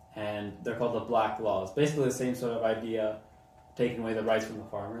 And they're called the Black Laws. Basically the same sort of idea, taking away the rights from the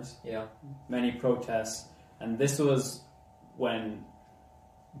farmers. Yeah. Many protests. And this was when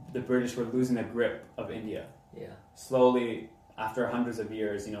the British were losing the grip of India. Yeah. Slowly, after hundreds of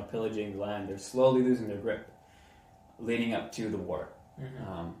years, pillaging the land, they're slowly losing their grip, leading up to the war.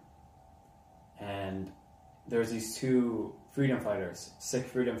 Mm-hmm. And there's these two freedom fighters, Sikh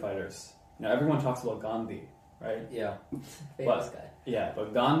freedom fighters. Everyone talks about Gandhi, right? Yeah, famous guy. Yeah,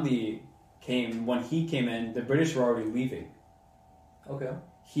 but Gandhi when he came in, the British were already leaving. Okay.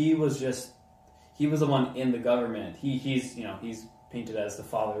 He was the one in the government. He's painted as the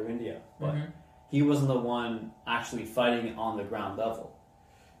father of India, but mm-hmm. he wasn't the one actually fighting on the ground level.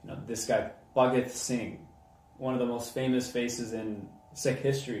 This guy, Bhagat Singh, one of the most famous faces in Sikh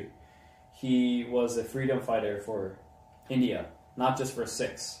history, he was a freedom fighter for India, not just for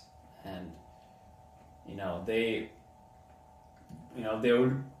Sikhs. And they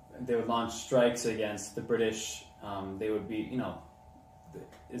would launch strikes against the British. They would be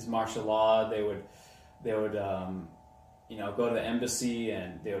is martial law. They would go to the embassy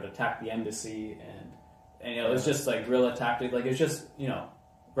and they would attack the embassy, and it was just like guerrilla tactic. Like, it's just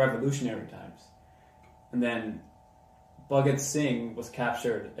revolutionary times. And then Bhagat Singh was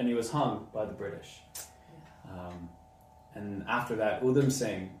captured and he was hung by the British. And after that, Udham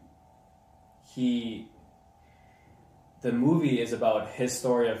Singh, the movie is about his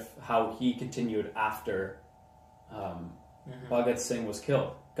story of how he continued after mm-hmm. Bhagat Singh was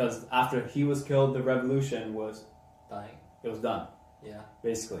killed. Because after he was killed, the revolution was dying. It was done. Yeah.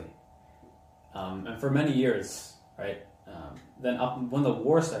 Basically. And for many years, right? Then when the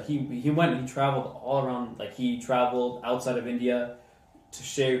war started, he traveled all around. Like, he traveled outside of India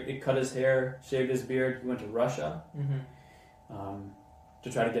to cut his hair, shaved his beard. He went to Russia mm-hmm. To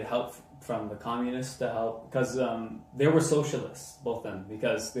try to get help from the communists to help, because they were socialists, both of them,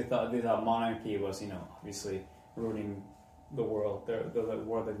 because they thought monarchy was obviously ruining the world, the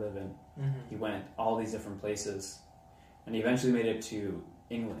world they live in. Mm-hmm. He went all these different places, and he eventually made it to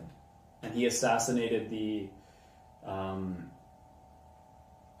England, and he assassinated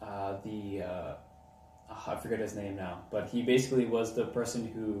I forget his name now, but he basically was the person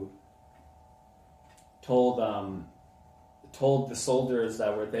who told the soldiers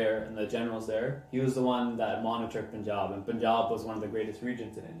that were there and the generals there. He was the one that monitored Punjab, and Punjab was one of the greatest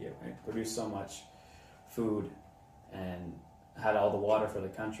regions in India, right? Produced so much food and had all the water for the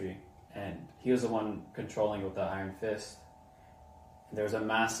country, and he was the one controlling with the iron fist. And there was a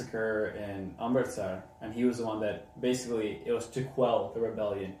massacre in Amritsar, and he was the one that basically, it was to quell the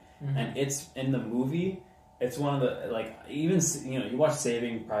rebellion. Mm-hmm. And it's in the movie, it's one of the, like, even, you watch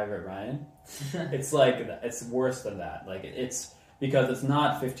Saving Private Ryan, it's like, it's worse than that. Like, it's, because it's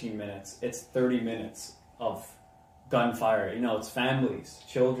not 15 minutes, it's 30 minutes of gunfire. It's families,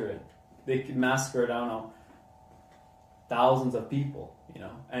 children. They could massacre, I don't know, thousands of people,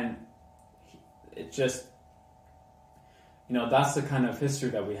 and it just, that's the kind of history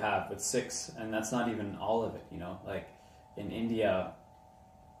that we have with Sikhs, and that's not even all of it, like in India,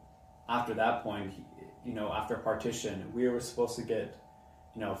 after that point, after partition, we were supposed to get,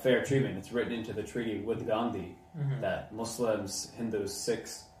 fair treatment. It's written into the treaty with Gandhi mm-hmm. that Muslims, Hindus,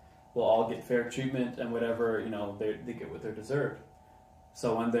 Sikhs will all get fair treatment and whatever, they get what they're deserved.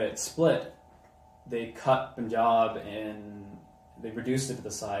 So when they split, they cut Punjab and they reduced it to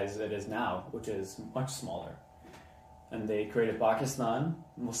the size it is now, which is much smaller. and they created Pakistan.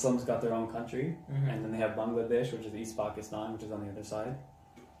 Muslims got their own country, and then they have Bangladesh, which is East Pakistan, which is on the other side.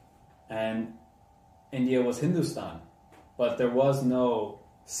 And India was Hindustan, but there was no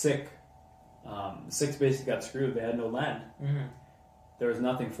Sikh. Sikhs basically got screwed. They had no land. There was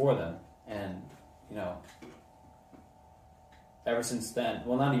nothing for them, and ever since then,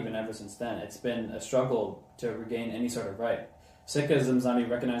 well, not even ever since then, it's been a struggle to regain any sort of right. Sikhism is not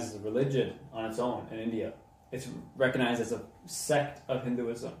even recognized as a religion on its own in India. It's recognized as a sect of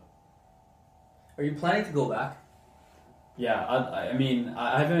Hinduism. Are you planning to go back? Yeah, I mean,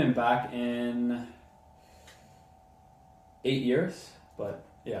 I haven't been back in 8 years, but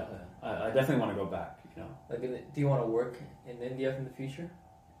yeah, I definitely want to go back. Like, do you want to work in India in the future?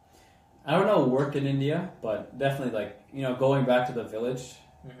 I don't know, work in India, but definitely going back to the village.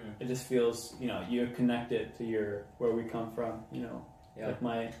 It just feels, you're connected to where we come from, Yeah. Like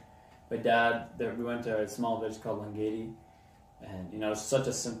my dad, we went to a small village called Langadi, and, it's such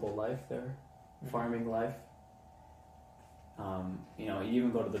a simple life there, farming life. You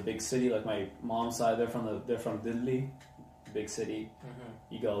even go to the big city, like my mom's side, they're from Delhi, big city.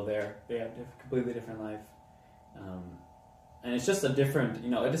 You go there, they have a completely different life. And it's just a different,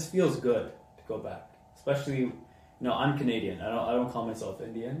 it just feels good to go back, especially, I'm Canadian. I don't call myself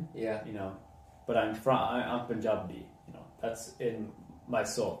Indian. Yeah. But I'm Punjabi. That's in my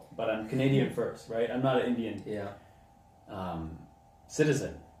soul. But I'm Canadian first, right? I'm not an Indian.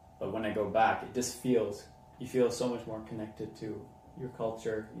 Citizen. But when I go back, it just you feel so much more connected to your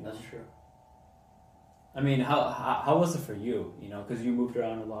culture. That's true. I mean, how was it for you? Because you moved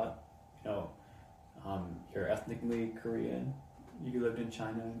around a lot. You're ethnically Korean. You lived in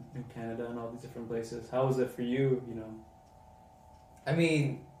China and Canada and all these different places. How was it for you? I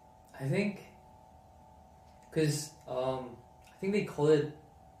mean, I think because I think they call it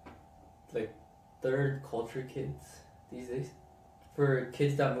like third culture kids these days, for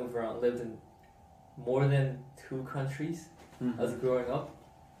kids that move around, lived in more than 2 countries as growing up.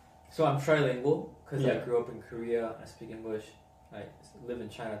 So I'm trilingual because I grew up in Korea. I speak English. I live in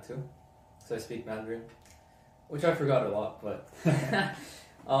China too, so I speak Mandarin, which I forgot a lot. But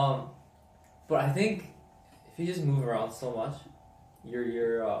but I think if you just move around so much,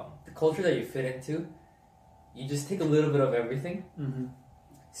 your the culture that you fit into, you just take a little bit of everything.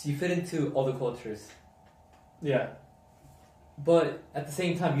 So you fit into all the cultures. Yeah. But at the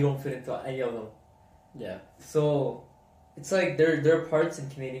same time, you don't fit into any of them. Yeah. So it's like there are parts in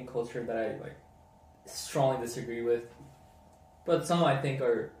Canadian culture that I strongly disagree with, but some I think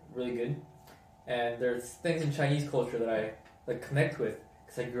are really good. And there's things in Chinese culture that I connect with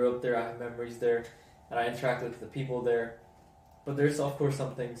because I grew up there. I have memories there, and I interact with the people there. But there's of course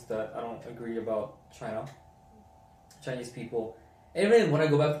some things that I don't agree about Chinese people. And even when I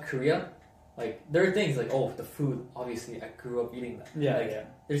go back to Korea, there are things the food. Obviously, I grew up eating that. Yeah.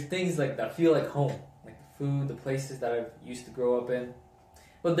 There's things that feel like home, like the food, the places that I've used to grow up in.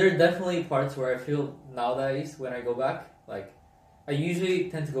 But there are definitely parts where I feel nowadays when I go back, I usually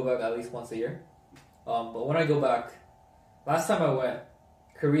tend to go back at least once a year. But when I go back, last time I went,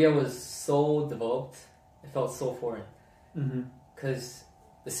 Korea was so developed, it felt so foreign. Because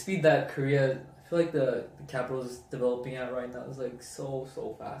the speed that Korea, I feel like the capital is developing at right now is so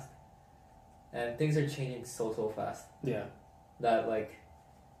fast. And things are changing so fast. Yeah. That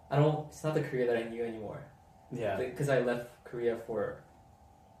it's not the Korea that I knew anymore. Yeah. Because I left Korea for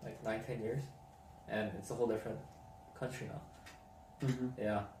 9-10 years, and it's a whole different country now.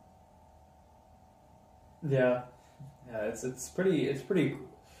 Yeah. Yeah. It's pretty.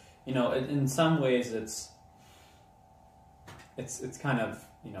 In some ways it's kind of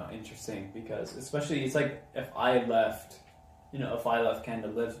interesting because especially it's like if I left Canada,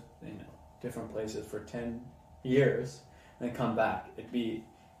 live different places for 10 years and then come back, it'd be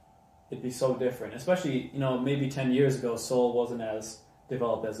so different. Especially maybe 10 years ago, Seoul wasn't as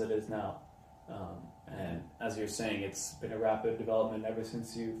developed as it is now, and as you're saying, it's been a rapid development ever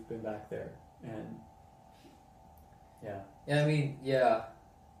since you've been back there. And I mean, I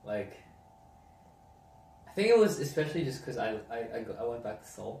think it was especially just because I went back to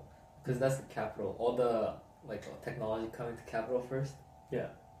Seoul because that's the capital. All the technology coming to capital first. Yeah,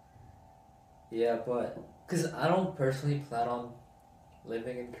 but because I don't personally plan on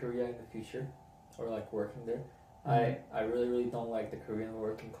living in Korea in the future or working there. I really don't like the Korean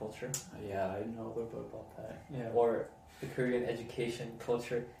working culture. Yeah, I know a little bit about that. Yeah. Or the Korean education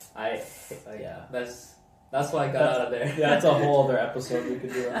culture. That's why I got out of there. Yeah, that's a whole other episode we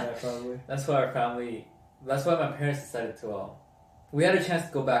could do on that probably. That's why my parents decided to. We had a chance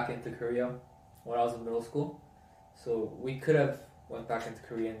to go back into Korea when I was in middle school, so we could have went back into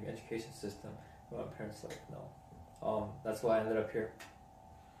Korean education system. But my parents no, That's why I ended up here.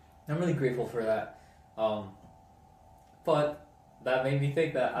 I'm really grateful for that. But that made me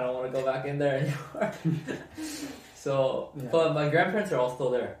think that I don't want to go back in there anymore. So, but my grandparents are all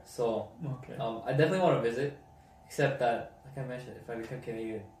still there. So, I definitely want to visit. Except that, like I mentioned, if I become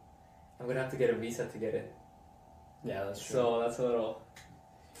Canadian, I'm going to have to get a visa to get in. Yeah, that's true. So that's a little...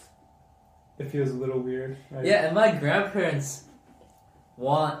 It feels a little weird, right? Yeah, and my grandparents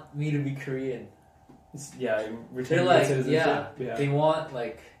want me to be Korean. They're like, they want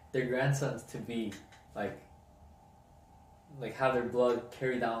like their grandsons to be like have their blood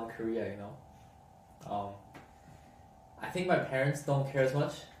carried down Korea, you know. I think my parents don't care as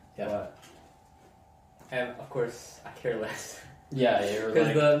much. Yeah. But, and of course, I care less. Yeah, because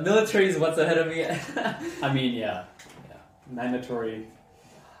like, the military is what's ahead of me. I mean, yeah, mandatory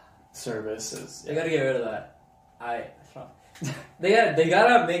services. They gotta get rid of that. They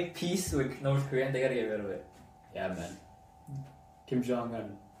gotta make peace with North Korea. And they gotta get rid of it. Yeah, man. Kim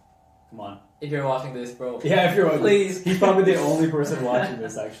Jong-un, come on. If you're watching this, bro. Yeah, if you're watching, please. He's probably the only person watching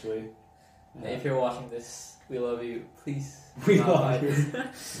this, actually. Yeah. If you're watching this, we love you. Please. We love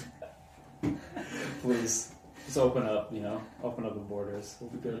you. Please. Just open up, open up the borders.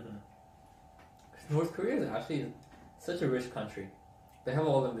 We'll be good. Mm-hmm. North Korea is actually such a rich country. They have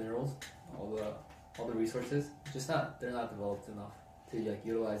all the minerals, all the resources. They're not developed enough to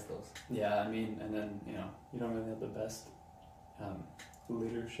utilize those. Yeah, I mean, and then you don't really have the best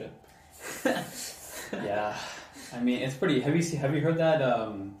leadership. Yeah, I mean, it's pretty. Have you heard that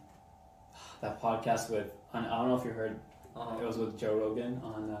that podcast with? I don't know if you heard. It was with Joe Rogan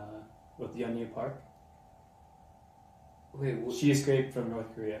on with Yeonmi Park. Wait, she escaped from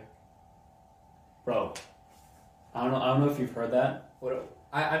North Korea. Bro, I don't know if you've heard that.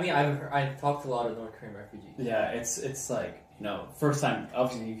 I've talked to a lot of North Korean refugees. Yeah, it's like, first time,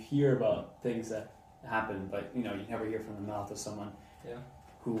 obviously you hear about things that happen, but you never hear from the mouth of someone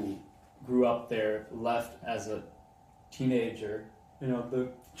who grew up there, left as a teenager,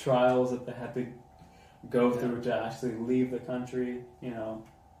 the trials that they had to go through to actually leave the country,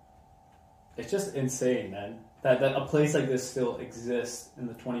 It's just insane, man. That a place like this still exists in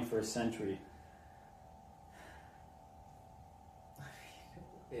the 21st century.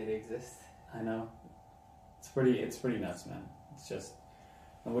 It exists. I know. It's pretty nuts, man. It's just,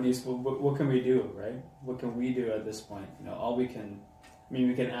 what can we do, right? What can we do at this point? All we can,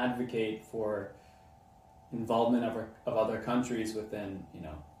 we can advocate for involvement of other countries within,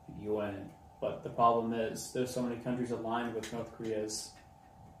 UN. But the problem is there's so many countries aligned with North Korea's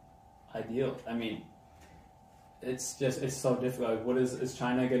ideal. I mean, it's so difficult. What is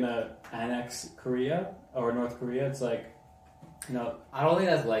China gonna annex Korea or North Korea? It's like, I don't think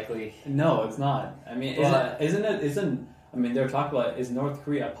that's likely. No, it's not. I mean, isn't they're talking about, is North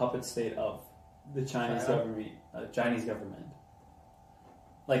Korea a puppet state of the Chinese government?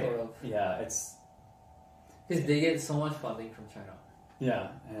 Like, sort of. Yeah, it's because they get so much funding from China. Yeah,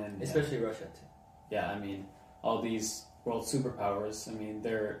 and especially Russia too. Yeah, I mean, all these world superpowers. I mean,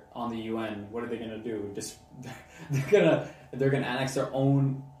 they're on the UN. What are they gonna do? Just they're gonna annex their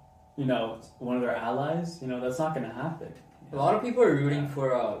own, one of their allies. That's not gonna happen. A lot of people are rooting for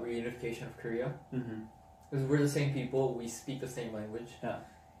reunification of Korea. Mm-hmm. Because we're the same people, we speak the same language. Yeah.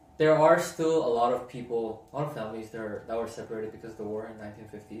 There are still a lot of people, a lot of families that were separated because of the war in the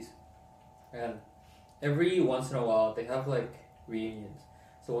 1950s. And every once in a while, they have reunions.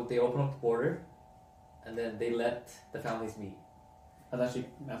 So they open up the border, and then they let the families meet. That's actually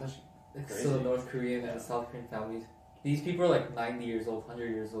crazy. So the North Korean and the South Korean families, these people are 90 years old, 100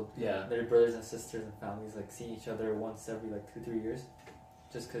 years old. Yeah. Their brothers and sisters and families see each other once every 2-3 years,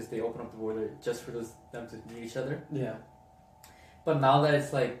 just because they open up the border just for them to meet each other. Yeah. But now that it's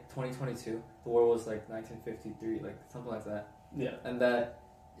 2022, the war was 1953, something like that. Yeah. And that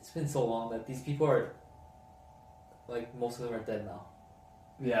it's been so long that these people are most of them are dead now.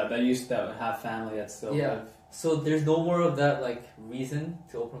 Yeah, that used to have family that still live. So there's no more of that reason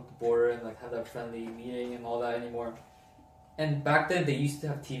to open up the border and have that friendly meeting and all that anymore. And back then they used to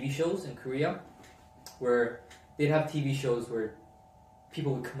have TV shows in Korea where they'd have TV shows where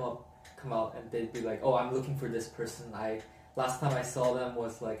people would come out and they'd be oh, I'm looking for this person. Last time I saw them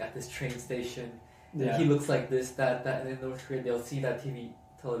was at this train station. Yeah. He looks like this, that, and in North Korea they'll see that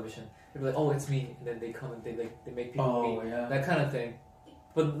television. They'll be oh, it's me, and then they come and they make people meet. Yeah. That kind of thing.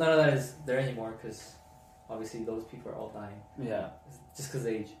 But none of that is there anymore because obviously those people are all dying. Yeah. Just because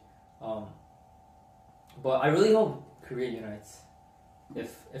of age. But I really hope Korea unites.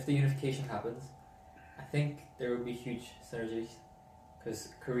 If the unification happens, I think there will be huge synergies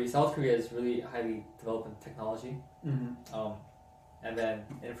because South Korea is really highly developed in technology. Mm-hmm. And then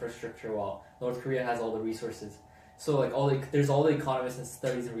infrastructure, while North Korea has all the resources. So like there's all the economists and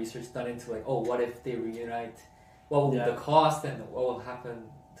studies and research done into like, what if they reunite? What will be the cost and what will happen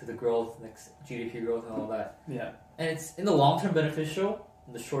to the growth, next GDP growth and all that? Yeah. And it's in the long term beneficial,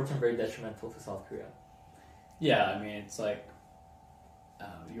 in the short term very detrimental to South Korea. Yeah, I mean it's like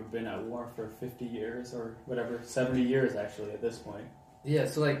you've been at war for 50 years or whatever, 70 years actually at this point. Yeah,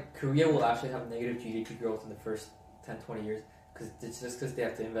 so like Korea will actually have negative GDP growth in the first 10, 20 years because they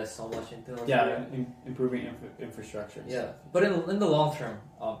have to invest so much into North Korea. Improving infrastructure. Yeah, but in the long term,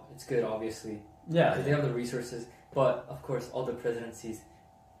 it's good obviously. Yeah, because they have the resources. But of course, all the presidencies,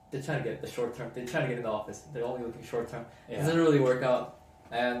 they're trying to get the short term. They're trying to get in the office. They're only looking short term. It doesn't really work out.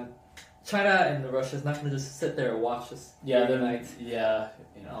 And China and Russia is not going to just sit there and watch us. Yeah,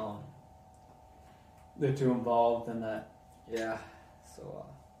 they're too involved in that. Yeah. So,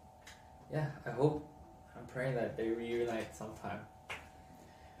 I'm praying that they reunite sometime.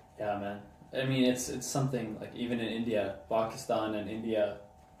 Yeah, man. I mean, it's something like even in India, Pakistan and India,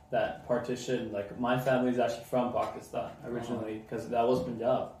 that partition. Like my family's actually from Pakistan originally because that was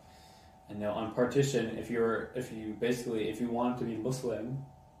Punjab. And on partition, if you want to be Muslim,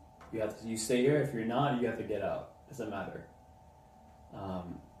 you stay here. If you're not, you have to get out. Doesn't matter.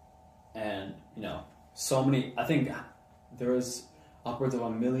 And so many. I think there was upwards of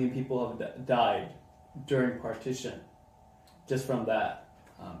 1 million people have died during partition, just from that,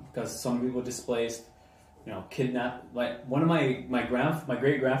 because some people displaced, kidnapped. Like one of my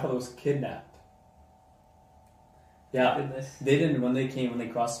great grandfather was kidnapped. Yeah, goodness. They didn't when they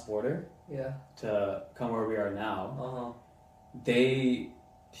crossed the border. Yeah. To come where we are now. Uh-huh. They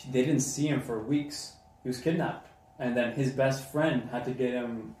didn't see him for weeks. He was kidnapped, and then his best friend had to get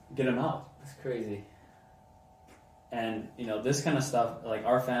him out. That's crazy. And this kind of stuff, like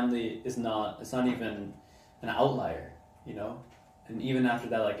our family it's not even an outlier, and even after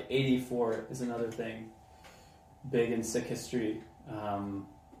that, like 84 is another thing big in Sikh history.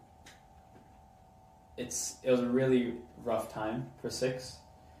 It was a really rough time for Sikhs,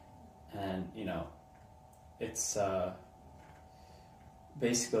 and it's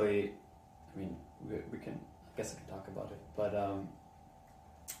basically, I mean, we can, I guess I can talk about it, but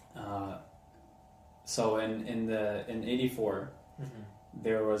so in 84,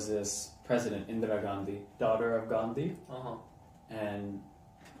 there was this president, Indira Gandhi, daughter of Gandhi, and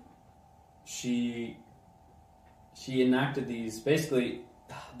she enacted these. Basically,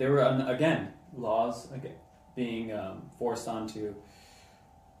 there were again laws being forced onto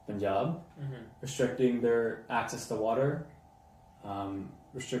Punjab, restricting their access to water,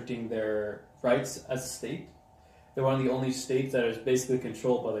 restricting their rights as a state. They're one of the only states that is basically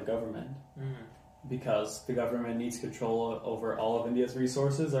controlled by the government. Because the government needs control over all of India's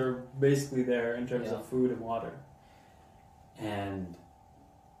resources are basically there in terms of food and water. And,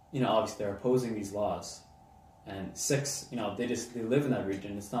 obviously they're opposing these laws. And Sikhs, they live in that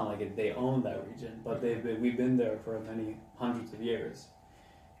region. It's not like they own that region, but we've been there for many hundreds of years.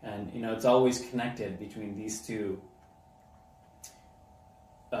 And, it's always connected between these two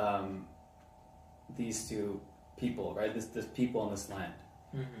people, right? This people in this land.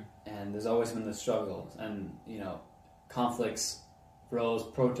 And there's always been the struggles, and conflicts rose,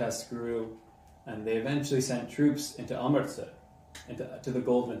 protests grew, and they eventually sent troops into Amritsar, to the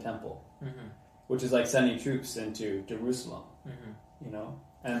Golden Temple, which is like sending troops into Jerusalem,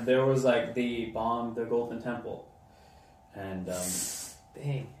 And there was they bombed the Golden Temple, and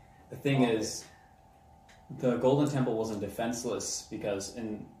dang. The thing is, the Golden Temple wasn't defenseless because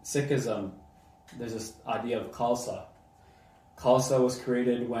in Sikhism, there's this idea of Khalsa. Khalsa was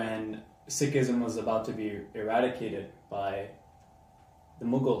created when Sikhism was about to be eradicated by the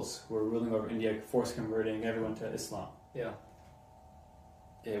Mughals, who were ruling over India, force converting everyone to Islam. Yeah.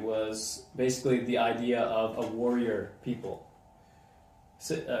 It was basically the idea of a warrior people.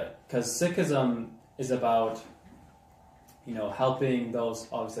 Because Sikhism is about, helping those,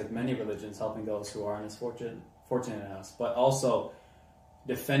 obviously like many religions, helping those who aren't as fortunate as us, but also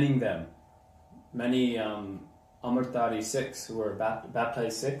defending them. Many Amritdhari Sikhs who were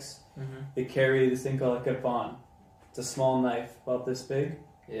baptized Sikhs, they carry this thing called a kirpan. It's a small knife about this big.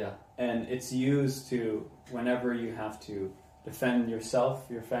 Yeah. And it's used to, whenever you have to defend yourself,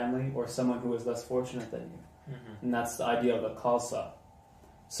 your family, or someone who is less fortunate than you. And that's the idea of a khalsa.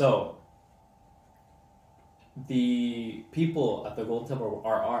 So, the people at the Golden Temple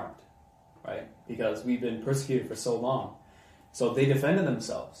are armed, right? Because we've been persecuted for so long. So they defended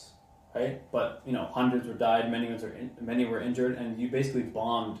themselves. Right, but hundreds were died, many were injured, and you basically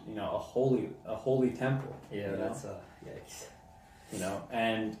bombed, a holy temple. Yeah, that's yikes.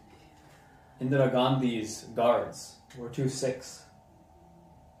 And Indira Gandhi's guards were 2 Sikhs,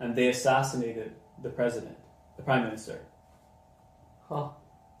 and they assassinated the president, the prime minister. Huh.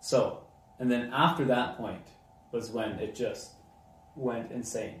 So, and then after that point was when it just went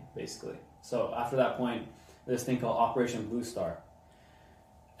insane, basically. So after that point, there's this thing called Operation Blue Star.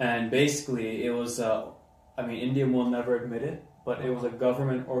 And basically it was, India will never admit it, but it was a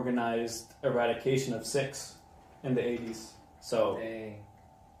government-organized eradication of Sikhs in the 80s. So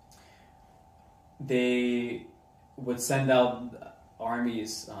they would send out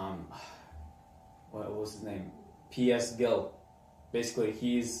armies, what was his name? P.S. Gill. Basically,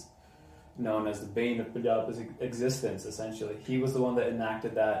 he's known as the bane of Punjab's existence, essentially. He was the one that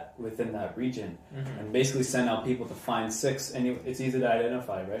enacted that within that region. And basically sent out people to find Sikhs. And it's easy to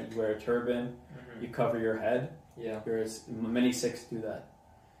identify, right? You wear a turban, you cover your head. Yeah. Many Sikhs do that.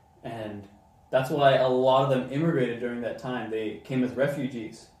 And that's why a lot of them immigrated during that time. They came as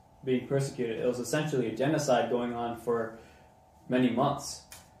refugees, being persecuted. It was essentially a genocide going on for many months.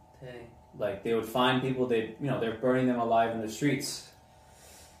 Dang. Like, they would find people, they're burning them alive in the streets.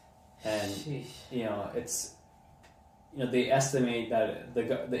 And, Sheesh. they estimate that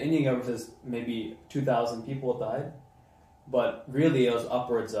the Indian government says maybe 2,000 people died, but really it was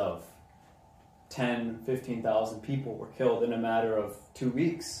upwards of 10, 15,000 people were killed in a matter of 2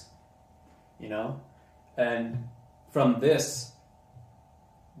 weeks, And from this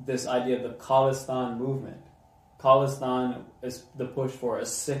idea of the Khalistan movement, Khalistan is the push for a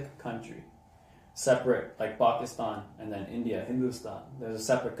Sikh country, separate like Pakistan and then India, Hindustan. There's a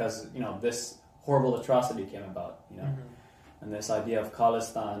separate because, this horrible atrocity came about, And this idea of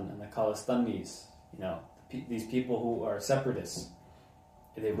Khalistan and the Khalistanis, these people who are separatists,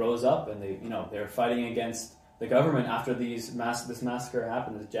 they rose up and they're fighting against the government after this massacre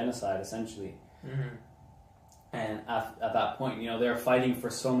happened, this genocide essentially. And at that point, they're fighting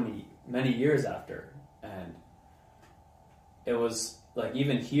for many years after. And it was like,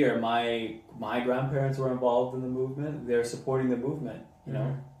 even here, my grandparents were involved in the movement. They're supporting the movement,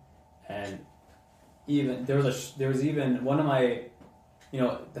 And even there was even one of my,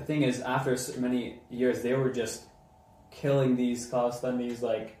 the thing is, after many years, they were just killing these Khalistanis,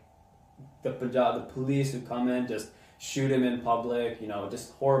 like the police who come in, just shoot them in public,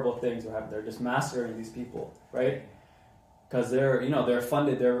 just horrible things were happening. They're just massacring these people, right? Because they're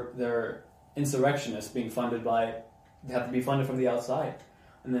funded, they're insurrectionists being funded they have to be funded from the outside.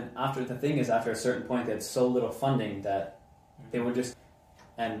 And then after a certain point, they had so little funding that they would just,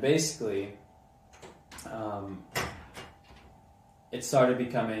 and basically, it started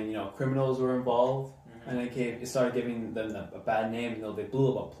becoming, criminals were involved, and it started giving them a bad name. They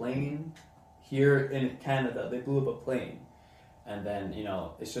blew up a plane here in Canada. They blew up a plane, and then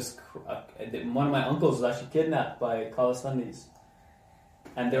it's just one of my uncles was actually kidnapped by Khalistanis,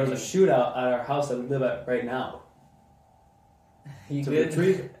 and there was a shootout at our house that we live at right now. To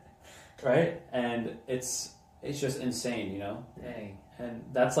retrieve it, right? And it's just insane, Dang. And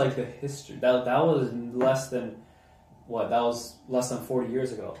that's like the history. That was less than 40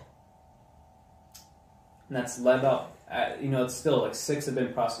 years ago. And that's led up. It's still like Sikhs have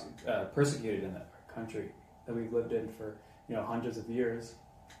been persecuted in our country that we've lived in for hundreds of years,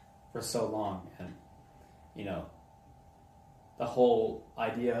 for so long, and the whole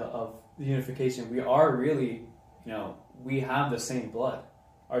idea of the unification. We are really, we have the same blood.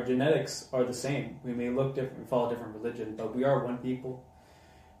 Our genetics are the same. We may look different, we follow different religion, but we are one people,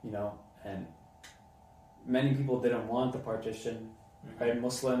 and many people didn't want the partition, right?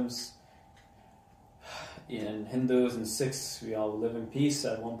 Muslims and Hindus and Sikhs, we all live in peace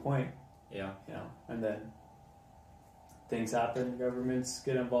at one point. Yeah. And then things happen, governments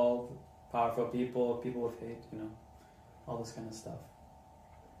get involved, powerful people with hate, all this kind of stuff.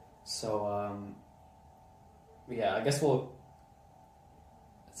 So, I guess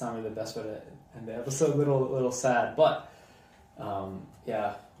it's not really the best way to end the episode, a little sad, but,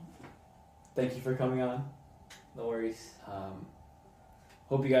 thank you for coming on. No worries.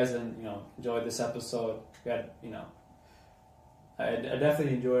 Hope you guys enjoyed this episode. We had, I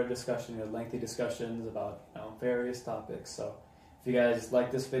definitely enjoyed discussion, lengthy discussions about various topics. So if you guys like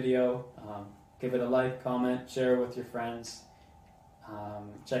this video, give it a like, comment, share it with your friends.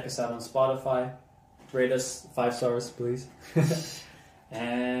 Check us out on Spotify. Rate us 5 stars, please.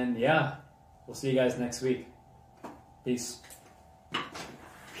 And we'll see you guys next week. Peace.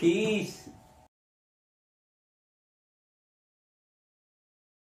 Peace.